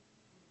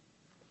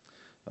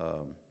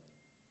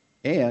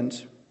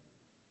 And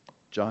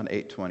John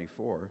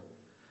 8:24,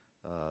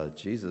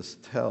 Jesus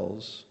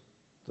tells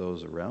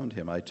those around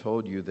him, I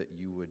told you that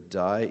you would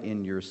die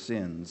in your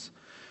sins,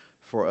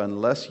 for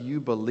unless you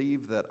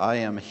believe that I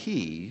am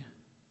He,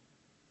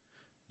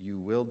 you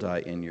will die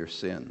in your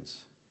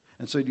sins.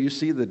 And so do you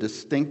see the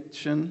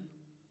distinction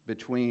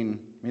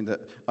between,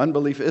 that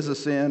unbelief is a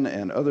sin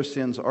and other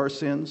sins are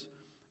sins?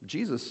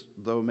 Jesus,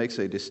 though, makes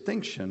a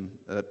distinction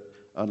that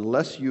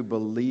unless you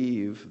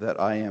believe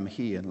that I am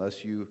He,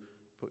 unless you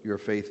put your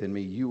faith in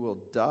me, you will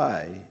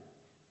die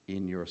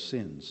in your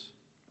sins.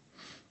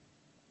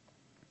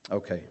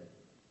 Okay.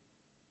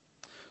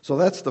 So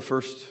that's the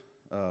first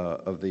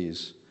of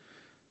these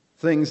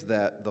things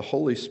that the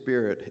Holy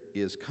Spirit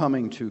is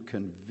coming to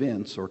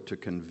convince or to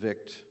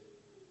convict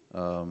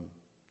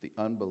the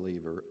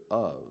unbeliever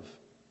of.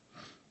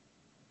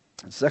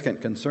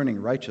 Second,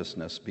 concerning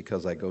righteousness,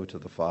 because I go to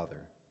the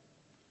Father,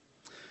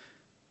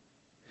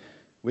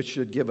 which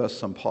should give us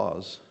some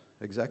pause.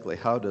 Exactly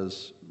how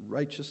does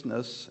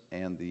righteousness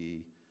and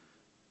the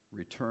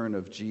return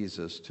of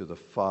Jesus to the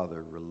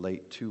Father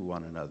relate to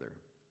one another?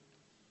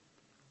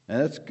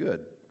 And that's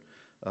good.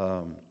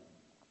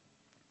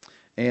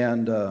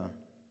 And 1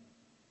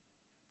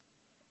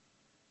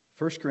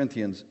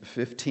 Corinthians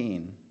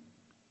 15,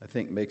 I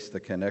think, makes the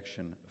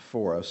connection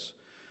for us.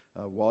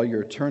 While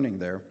you're turning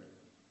there,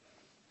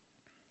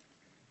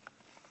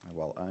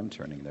 while I'm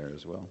turning there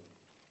as well.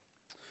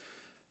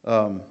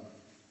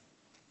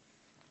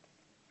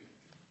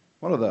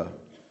 One of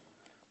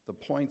the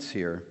points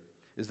here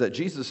is that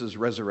Jesus'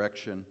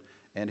 resurrection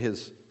and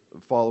his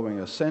following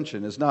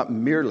ascension is not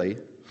merely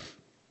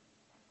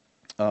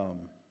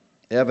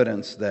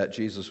evidence that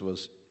Jesus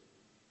was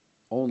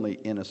only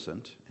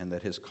innocent and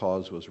that his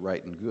cause was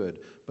right and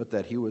good, but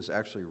that he was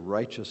actually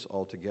righteous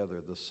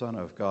altogether, the Son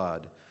of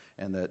God,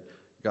 and that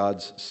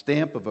God's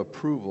stamp of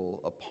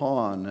approval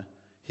upon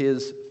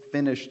His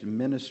finished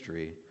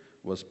ministry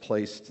was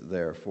placed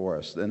there for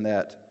us, and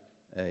that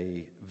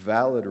a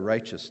valid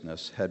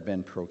righteousness had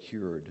been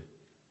procured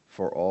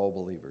for all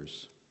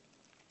believers.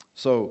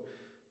 So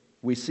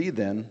we see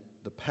then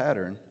the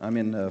pattern. I'm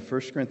in 1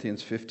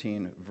 Corinthians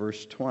 15,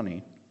 verse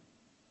 20.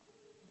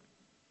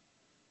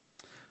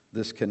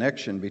 This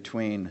connection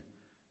between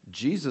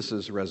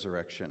Jesus'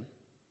 resurrection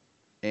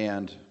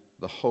and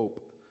the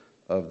hope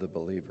of the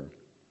believer.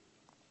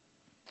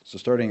 So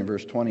starting in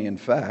verse 20, in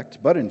fact,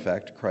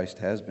 Christ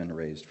has been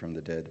raised from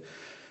the dead,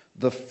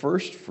 the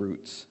first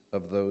fruits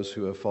of those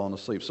who have fallen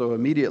asleep. So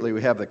immediately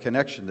we have the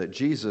connection that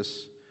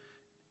Jesus,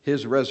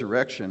 his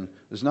resurrection,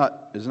 is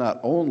not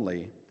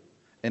only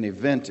an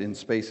event in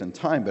space and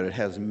time, but it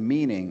has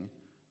meaning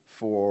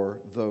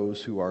for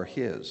those who are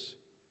his.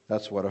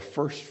 That's what a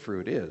first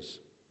fruit is,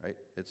 right?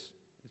 It's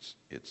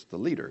the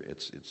leader.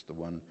 It's the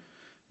one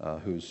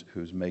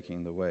who's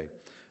making the way.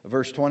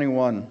 Verse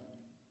 21,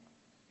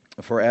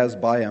 for as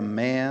by a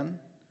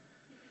man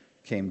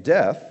came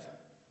death,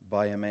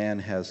 by a man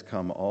has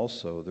come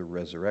also the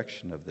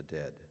resurrection of the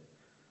dead.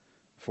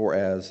 For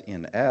as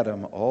in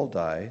Adam all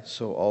die,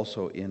 so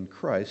also in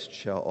Christ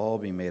shall all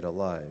be made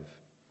alive.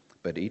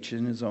 But each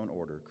in his own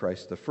order,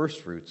 Christ the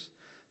firstfruits,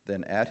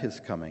 then at his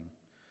coming,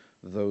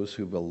 those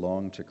who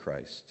belong to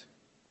Christ.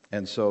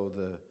 And so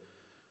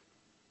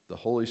the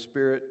Holy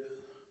Spirit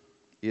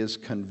is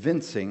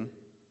convincing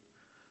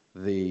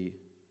the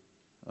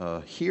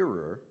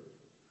hearer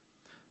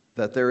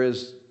that there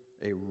is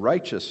a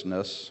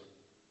righteousness,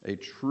 a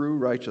true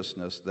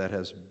righteousness that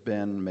has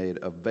been made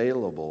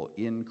available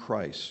in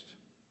Christ.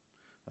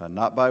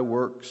 Not by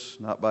works,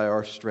 not by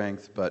our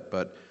strength,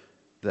 but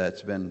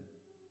that's been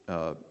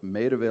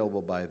made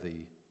available by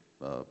the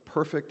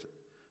perfect,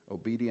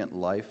 obedient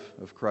life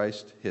of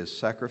Christ, his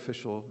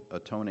sacrificial,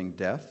 atoning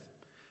death,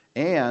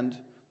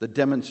 and the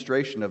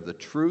demonstration of the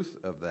truth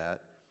of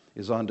that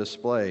is on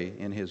display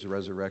in his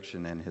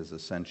resurrection and his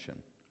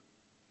ascension.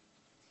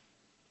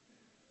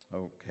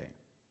 Okay.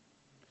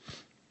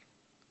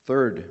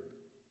 Third,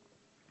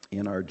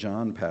 in our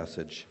John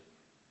passage,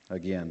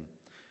 again,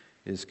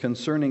 is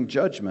concerning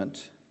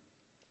judgment,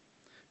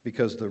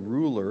 because the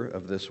ruler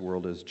of this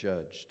world is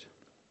judged.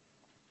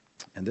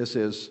 And this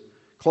is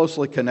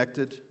closely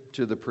connected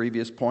to the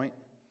previous point,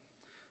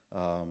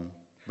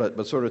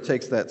 but sort of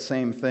takes that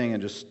same thing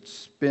and just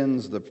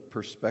spins the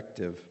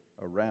perspective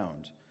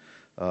around.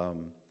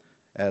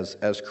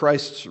 As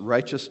Christ's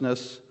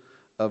righteousness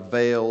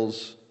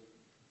avails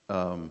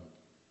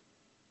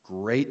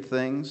great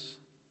things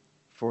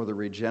for the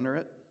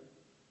regenerate,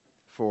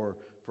 for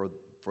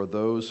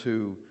those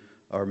who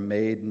are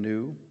made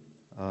new,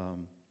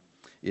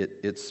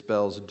 it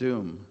spells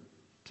doom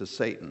to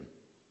Satan.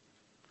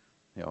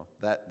 You know,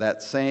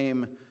 that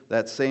same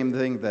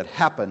thing that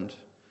happened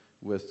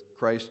with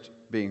Christ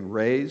being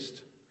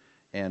raised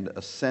and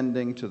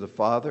ascending to the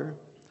Father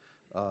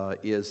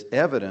is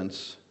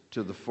evidence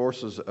to the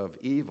forces of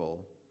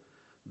evil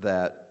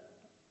that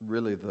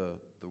really the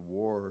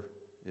war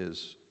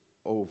is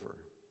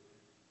over.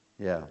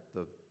 Yeah,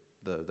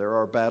 there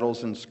are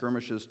battles and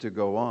skirmishes to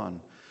go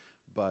on,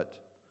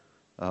 but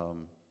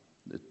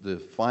the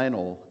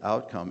final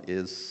outcome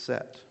is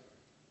set.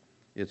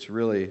 It's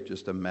really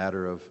just a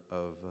matter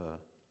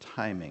of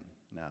timing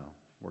now,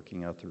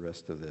 working out the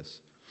rest of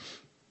this.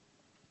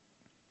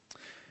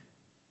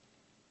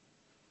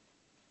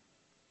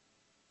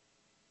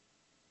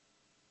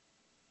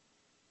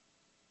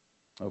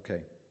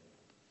 Okay.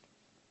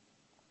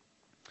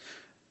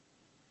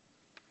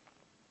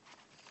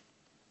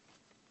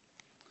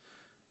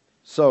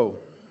 So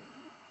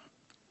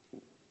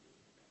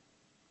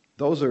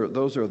those are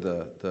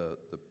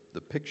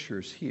the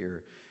pictures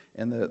here,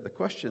 and the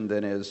question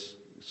then is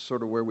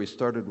sort of where we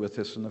started with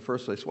this in the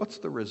first place. What's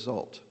the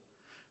result?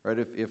 Right?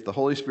 If the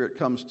Holy Spirit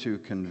comes to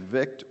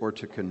convict or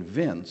to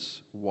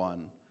convince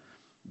one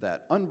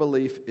that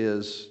unbelief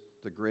is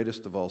the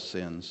greatest of all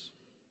sins,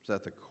 it's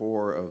at the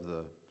core of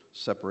the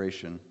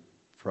separation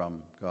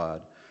from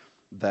God,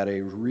 that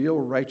a real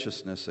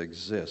righteousness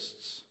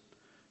exists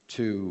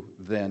to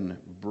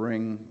then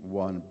bring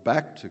one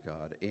back to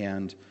God,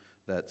 and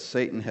that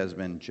Satan has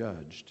been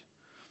judged.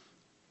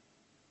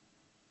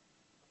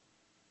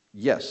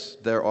 Yes,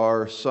 there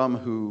are some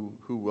who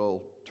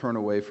will turn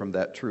away from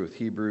that truth.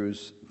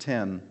 Hebrews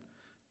 10,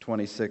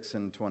 26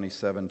 and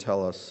 27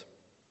 tell us,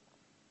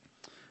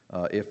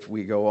 if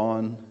we go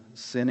on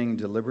sinning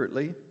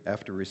deliberately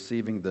after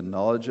receiving the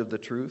knowledge of the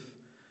truth,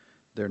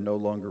 there no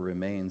longer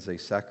remains a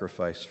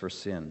sacrifice for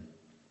sin,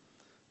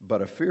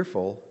 but a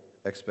fearful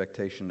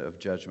expectation of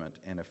judgment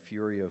and a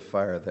fury of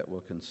fire that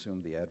will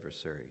consume the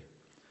adversary.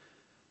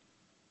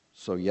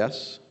 So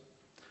yes,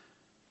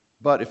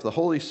 but if the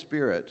Holy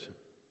Spirit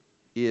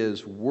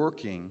is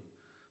working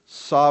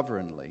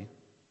sovereignly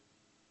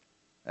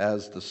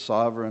as the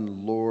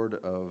sovereign Lord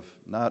of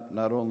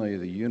not only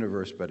the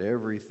universe, but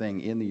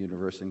everything in the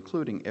universe,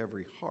 including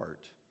every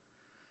heart,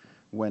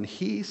 when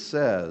he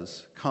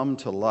says, come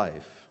to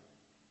life,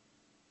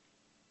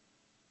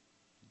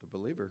 the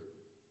believer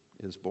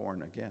is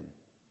born again,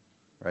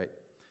 right?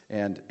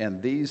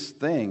 And these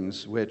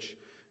things which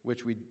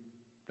we,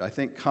 I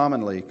think,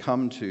 commonly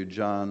come to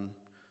John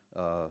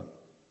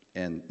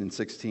and in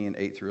 16,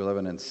 8 through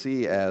 11, and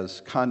see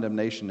as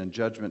condemnation and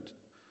judgment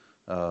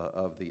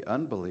of the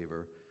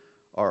unbeliever,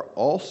 are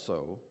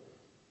also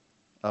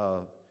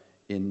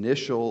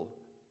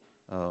initial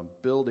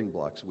building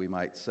blocks, we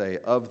might say,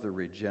 of the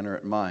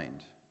regenerate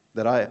mind.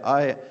 That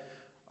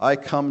I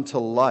come to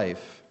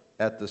life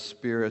at the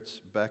Spirit's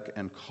beck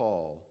and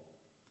call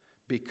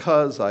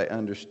because I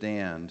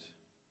understand,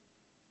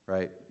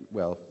 right?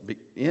 Well,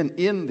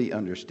 in the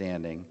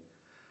understanding,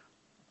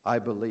 I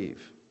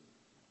believe.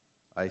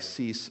 I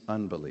cease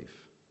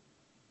unbelief.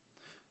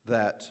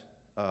 That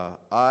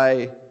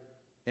I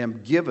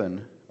am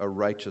given a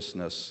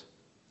righteousness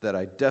that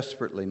I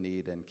desperately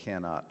need and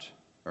cannot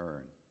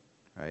earn,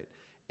 right?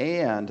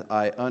 And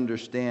I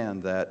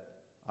understand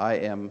that I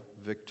am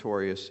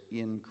victorious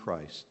in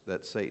Christ,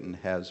 that Satan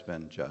has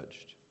been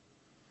judged.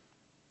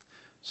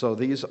 So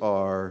these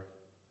are,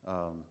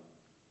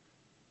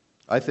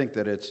 I think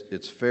that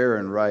it's fair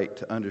and right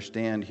to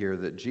understand here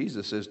that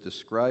Jesus is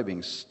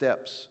describing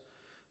steps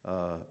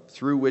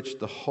through which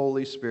the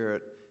Holy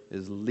Spirit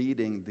is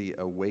leading the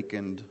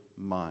awakened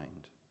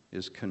mind,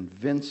 is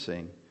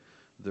convincing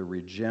the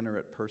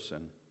regenerate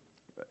person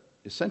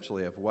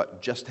essentially of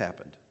what just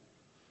happened,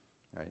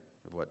 right?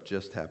 Of what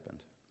just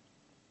happened.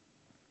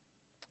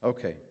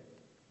 Okay.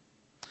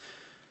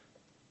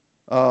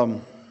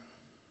 The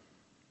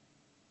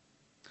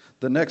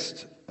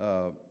next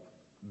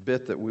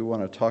bit that we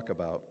want to talk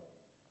about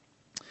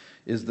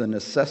is the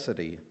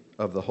necessity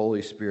of the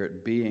Holy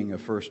Spirit being a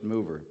first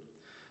mover.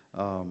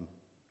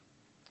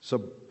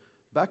 So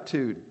back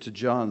to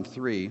John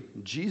 3,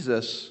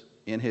 Jesus,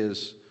 in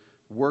his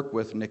work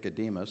with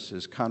Nicodemus,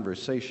 his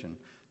conversation,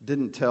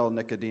 didn't tell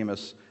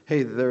Nicodemus,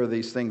 hey, there are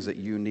these things that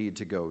you need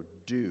to go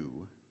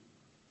do.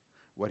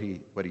 What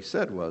he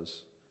said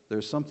was,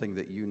 there's something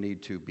that you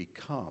need to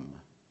become,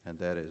 and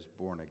that is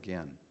born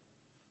again,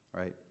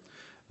 right?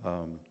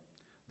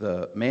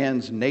 The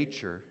man's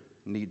nature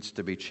needs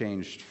to be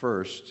changed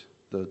first.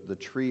 The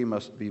tree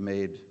must be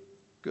made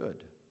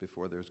good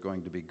before there's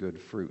going to be good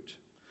fruit.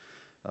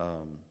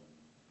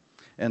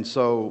 And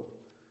so,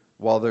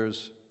 while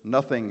there's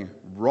nothing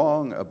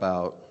wrong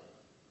about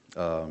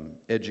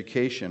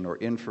education or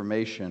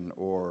information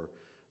or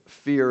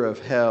fear of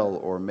hell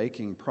or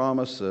making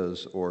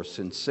promises or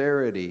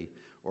sincerity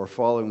or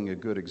following a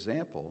good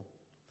example,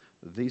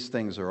 these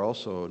things are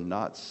also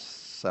not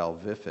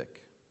salvific.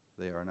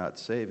 They are not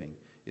saving.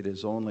 It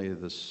is only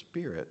the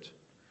Spirit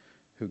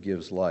who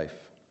gives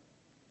life.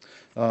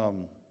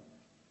 I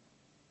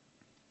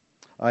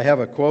have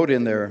a quote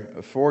in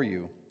there for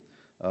you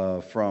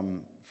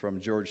from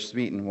George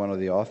Smeaton, one of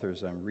the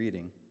authors I'm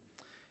reading.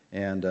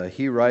 And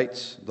he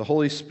writes, "The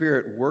Holy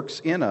Spirit works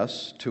in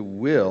us to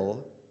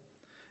will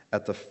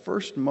at the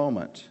first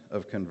moment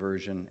of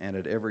conversion and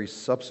at every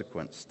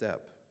subsequent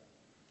step.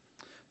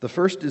 The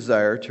first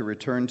desire to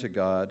return to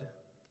God,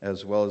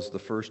 as well as the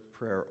first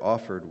prayer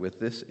offered with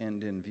this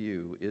end in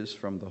view, is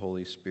from the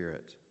Holy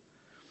Spirit.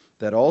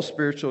 That all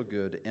spiritual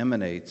good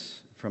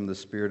emanates from the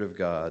Spirit of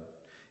God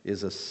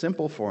is a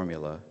simple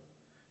formula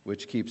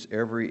which keeps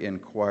every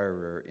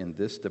inquirer in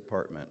this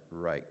department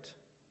right.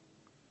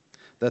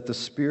 That the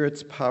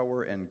Spirit's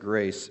power and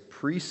grace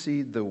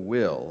precede the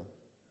will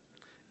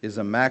is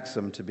a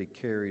maxim to be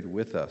carried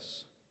with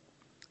us,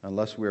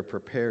 unless we are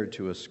prepared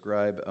to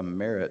ascribe a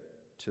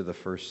merit to the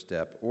first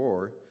step,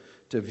 or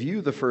to view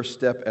the first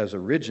step as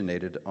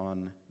originated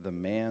on the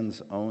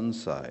man's own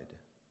side."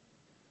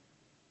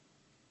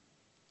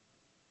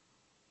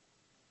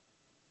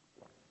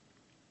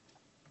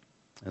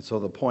 And so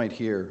the point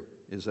here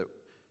is that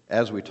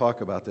as we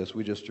talk about this,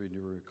 we just need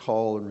to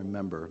recall and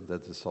remember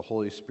that it's the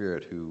Holy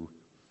Spirit who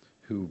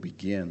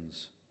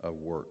begins a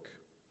work,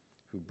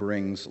 who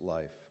brings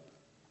life.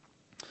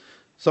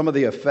 Some of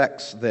the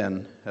effects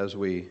then, as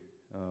we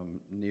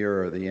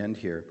near the end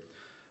here,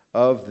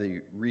 of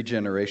the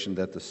regeneration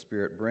that the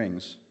Spirit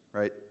brings,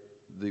 right?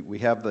 We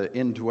have the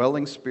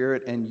indwelling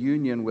Spirit and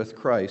union with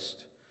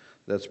Christ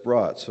that's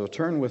brought. So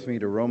turn with me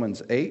to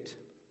Romans 8.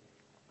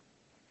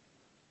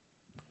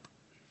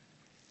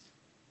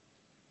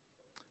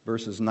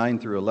 Verses 9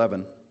 through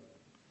 11.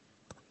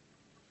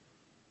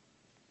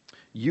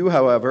 "You,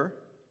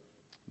 however,"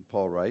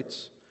 Paul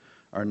writes,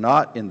 "are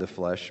not in the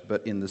flesh,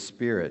 but in the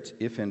Spirit,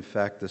 if in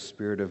fact the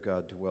Spirit of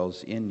God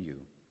dwells in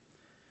you.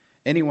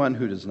 Anyone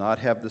who does not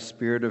have the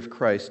Spirit of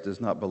Christ does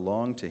not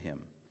belong to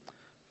him.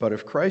 But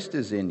if Christ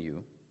is in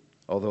you,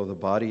 although the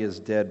body is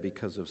dead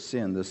because of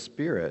sin, the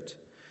Spirit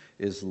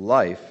is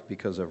life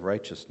because of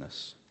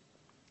righteousness.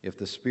 If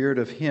the Spirit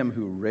of him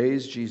who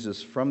raised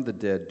Jesus from the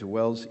dead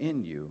dwells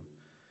in you,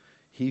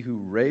 he who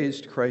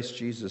raised Christ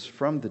Jesus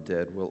from the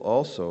dead will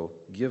also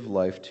give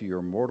life to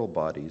your mortal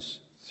bodies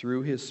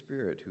through his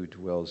Spirit who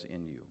dwells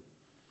in you."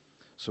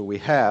 So we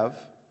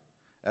have,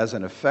 as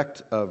an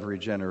effect of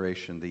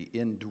regeneration, the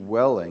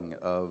indwelling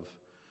of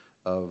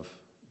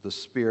the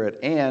Spirit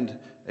and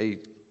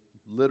a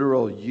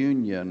literal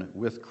union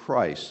with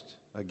Christ.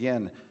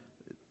 Again,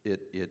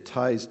 it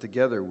ties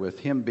together with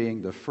him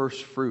being the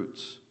first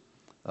fruits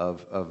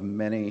of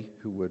many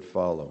who would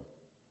follow.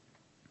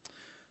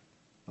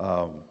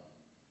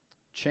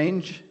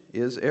 Change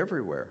is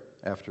everywhere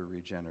after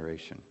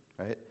regeneration,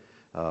 right?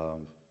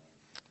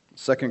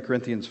 2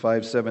 Corinthians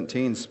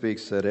 5:17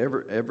 speaks that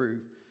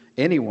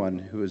anyone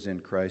who is in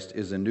Christ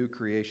is a new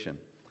creation.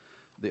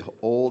 The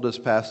old has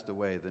passed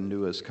away, the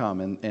new has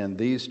come. And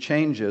these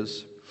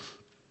changes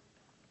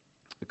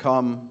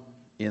come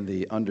in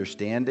the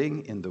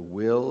understanding, in the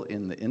will,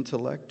 in the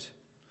intellect.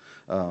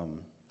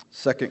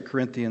 2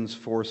 Corinthians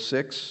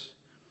 4:6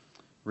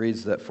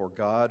 reads that for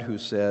God who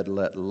said,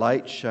 "Let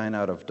light shine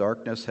out of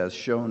darkness," has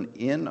shone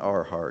in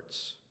our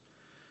hearts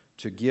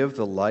to give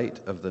the light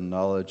of the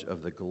knowledge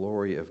of the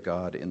glory of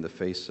God in the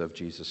face of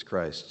Jesus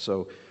Christ.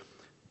 So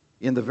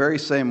in the very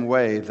same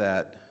way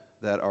that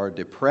our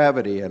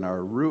depravity and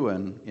our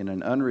ruin in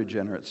an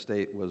unregenerate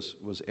state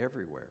was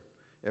everywhere,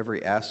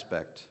 every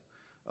aspect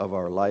of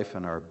our life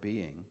and our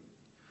being,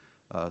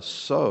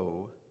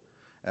 so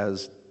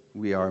as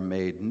we are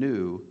made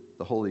new,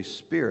 the Holy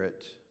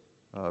Spirit,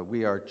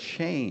 we are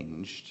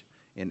changed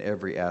in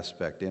every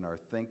aspect, in our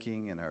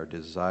thinking, in our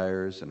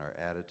desires, in our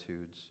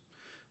attitudes,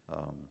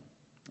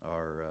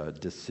 our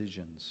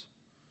decisions.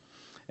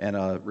 And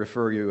I'll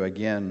refer you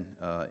again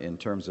in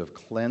terms of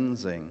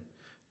cleansing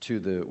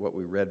to what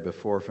we read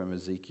before from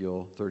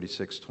Ezekiel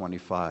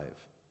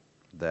 36:25,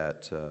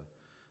 that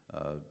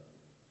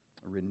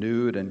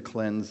renewed and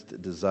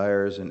cleansed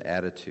desires and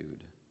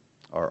attitude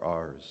are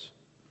ours.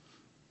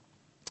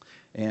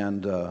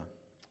 And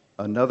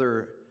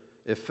another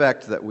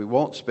effect that we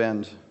won't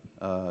spend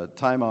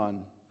time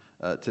on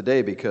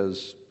today,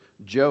 because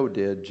Joe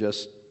did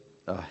just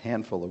a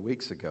handful of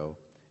weeks ago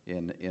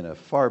in a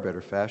far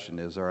better fashion,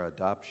 is our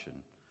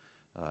adoption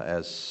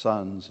as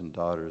sons and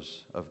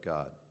daughters of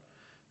God.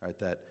 Right,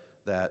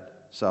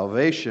 that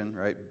salvation,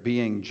 right,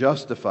 being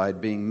justified,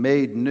 being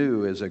made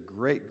new is a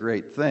great,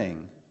 great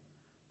thing,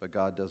 but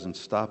God doesn't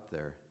stop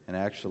there and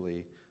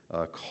actually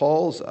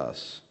calls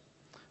us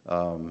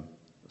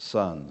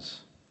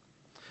sons.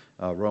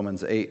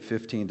 Romans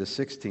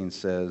 8:15-16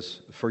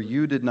 says, "For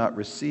you did not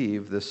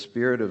receive the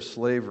spirit of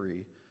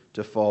slavery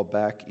to fall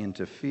back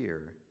into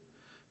fear,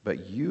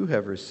 but you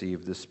have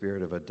received the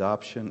spirit of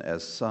adoption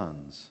as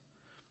sons,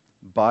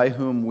 by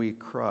whom we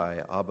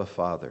cry, Abba,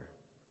 Father.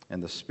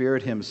 And the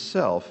Spirit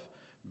himself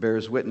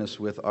bears witness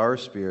with our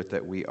spirit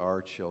that we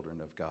are children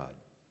of God."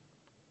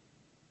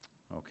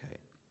 Okay.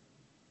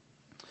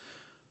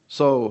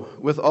 So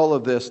with all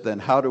of this, then,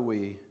 how do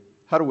we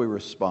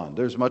respond?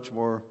 There's much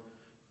more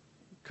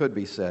could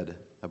be said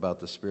about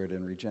the Spirit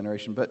and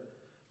regeneration, but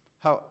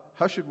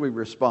how should we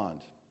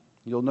respond?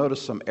 You'll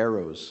notice some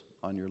arrows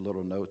on your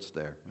little notes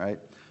there, right?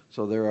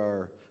 So there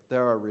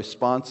are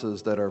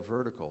responses that are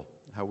vertical,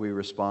 how we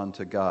respond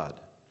to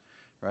God,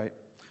 right?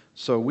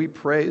 So we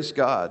praise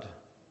God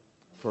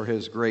for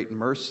his great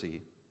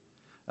mercy,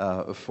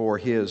 for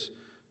his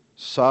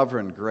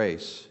sovereign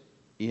grace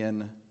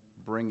in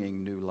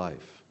bringing new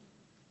life.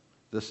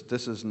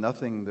 This is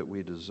nothing that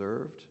we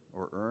deserved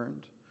or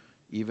earned,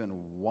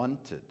 even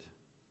wanted.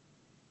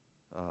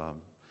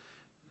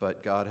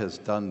 But God has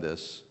done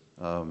this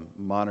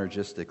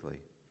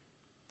monergistically.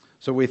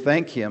 So we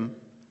thank him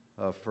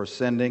for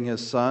sending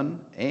his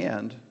Son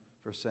and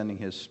for sending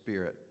his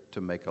Spirit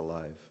to make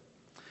alive.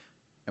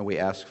 And we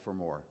ask for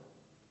more,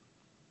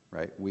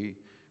 right? We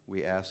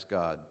ask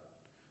God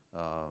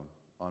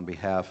on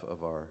behalf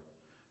of our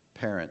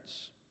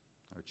parents,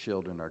 our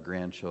children, our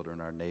grandchildren,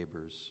 our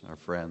neighbors, our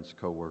friends,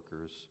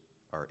 co-workers,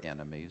 our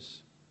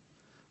enemies,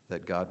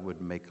 that God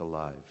would make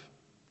alive,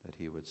 that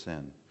he would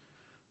send.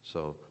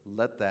 So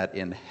let that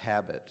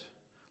inhabit,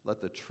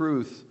 let the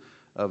truth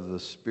of the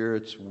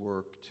Spirit's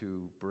work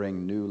to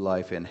bring new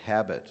life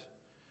inhabit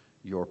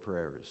your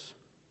prayers.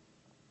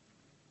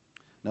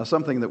 Now,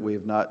 something that we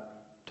have not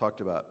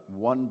talked about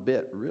one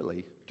bit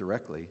really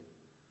directly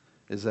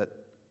is that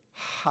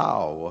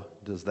how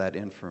does that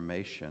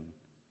information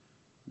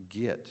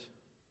get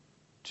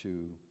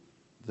to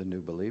the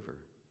new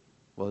believer?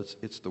 Well,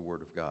 it's the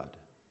Word of God,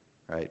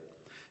 right?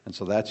 And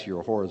so that's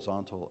your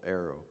horizontal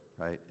arrow,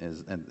 right?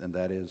 And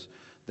that is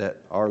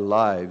that our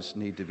lives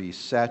need to be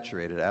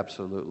saturated,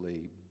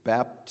 absolutely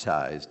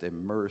baptized,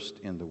 immersed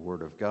in the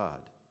Word of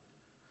God.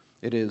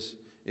 It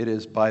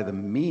is by the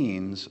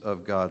means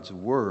of God's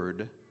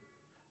Word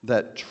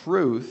that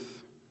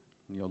truth,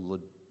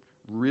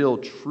 real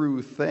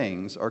true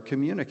things are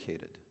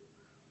communicated.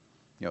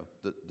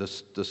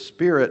 The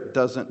Spirit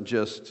doesn't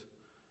just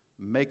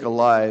make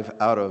alive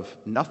out of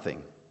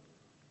nothing.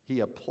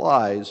 He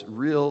applies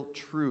real,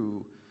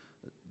 true,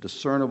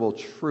 discernible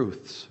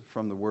truths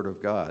from the Word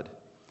of God,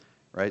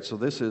 right? So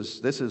this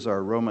is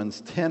our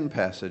Romans 10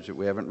 passage that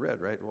we haven't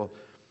read, right? Well,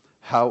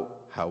 how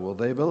will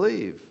they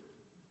believe?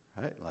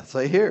 Right? Unless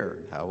they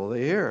hear. How will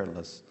they hear?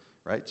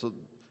 Right? So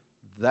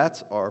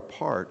that's our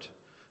part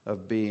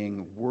of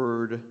being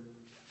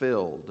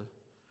Word-filled,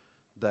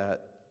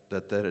 that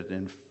it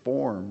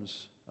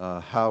informs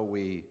how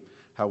we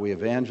how we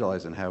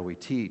evangelize and how we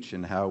teach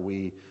and how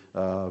we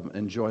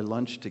enjoy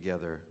lunch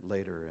together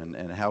later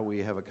and how we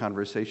have a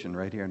conversation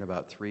right here in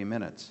about 3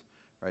 minutes,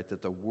 right?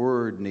 That the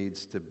Word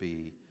needs to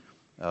be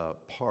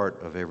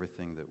part of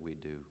everything that we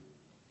do.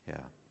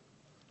 Yeah.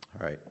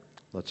 All right,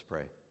 let's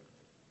pray.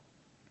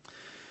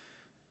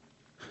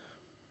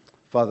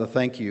 Father,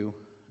 thank you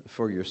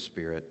for your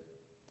Spirit.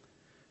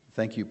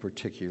 Thank you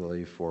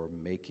particularly for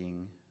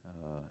making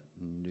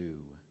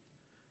new,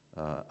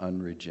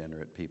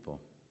 unregenerate people.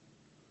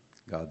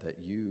 God, that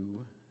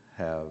you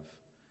have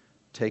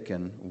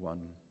taken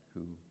one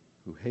who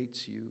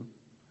hates you,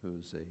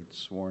 who's a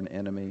sworn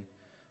enemy,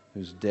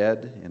 who's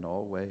dead in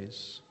all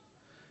ways,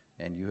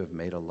 and you have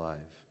made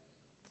alive.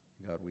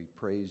 God, we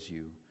praise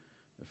you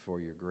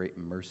for your great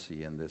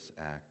mercy in this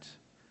act.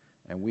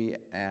 And we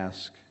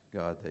ask,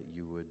 God, that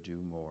you would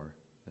do more,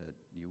 that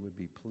you would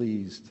be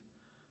pleased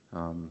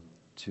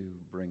to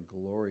bring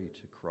glory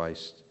to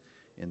Christ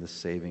in the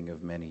saving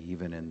of many,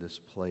 even in this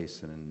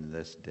place and in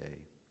this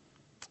day.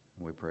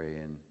 We pray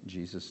in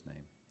Jesus'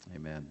 name.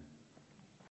 Amen.